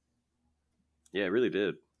 Yeah, it really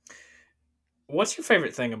did. What's your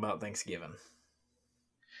favorite thing about Thanksgiving?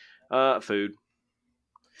 Food.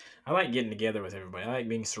 I like getting together with everybody. I like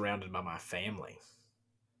being surrounded by my family.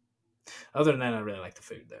 Other than that, I really like the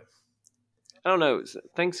food, though. I don't know.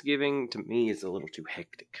 Thanksgiving to me is a little too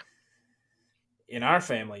hectic. In our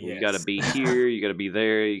family, yes. You got to be here. You got to be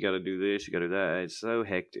there. You got to do this. You got to do that. It's so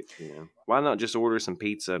hectic. Why not just order some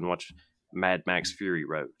pizza and watch Mad Max Fury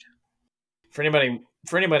Road? For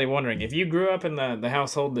anybody wondering, if you grew up in the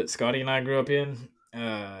household that Scotty and I grew up in,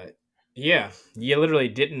 yeah, you literally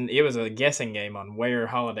didn't. It was a guessing game on where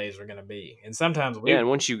holidays were going to be, and sometimes and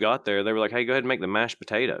once you got there, they were like, "Hey, go ahead and make the mashed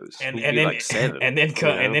potatoes." and then like 7, and then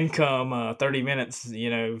come 30 minutes,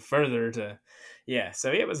 further to, yeah.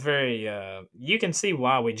 So it was very. You can see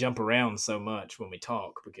why we jump around so much when we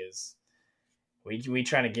talk, because we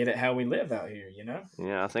try to get at how we live out here,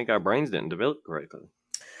 Yeah, I think our brains didn't develop correctly.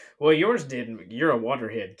 Well, yours didn't. You're a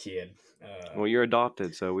waterhead kid. Well, you're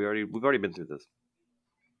adopted, so we've already been through this.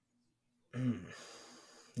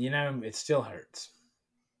 It still hurts.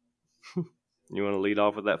 You want to lead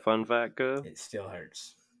off with that fun fact, Cub? It still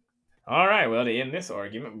hurts. All right, well, to end this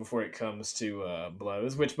argument before it comes to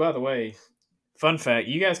blows, which, by the way, fun fact,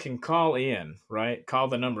 you guys can call in, right? Call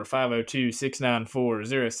the number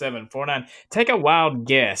 502-694-0749. Take a wild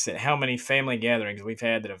guess at how many family gatherings we've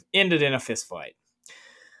had that have ended in a fist fight.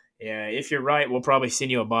 Yeah, if you're right, we'll probably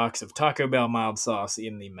send you a box of Taco Bell mild sauce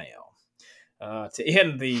in the mail. To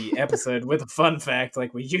end the episode with a fun fact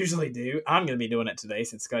like we usually do, I'm going to be doing it today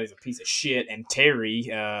since Scotty's a piece of shit and Terry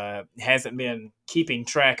hasn't been keeping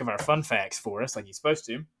track of our fun facts for us like he's supposed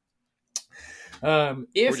to.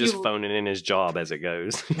 We're just phoning in his job as it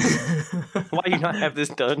goes. Why do you not have this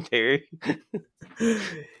done, Terry?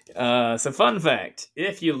 So fun fact,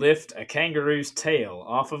 if you lift a kangaroo's tail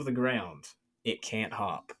off of the ground, it can't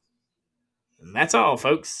hop. And that's all,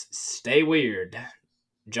 folks. Stay weird.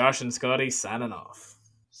 Josh and Scotty signing off.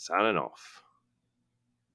 Signing off.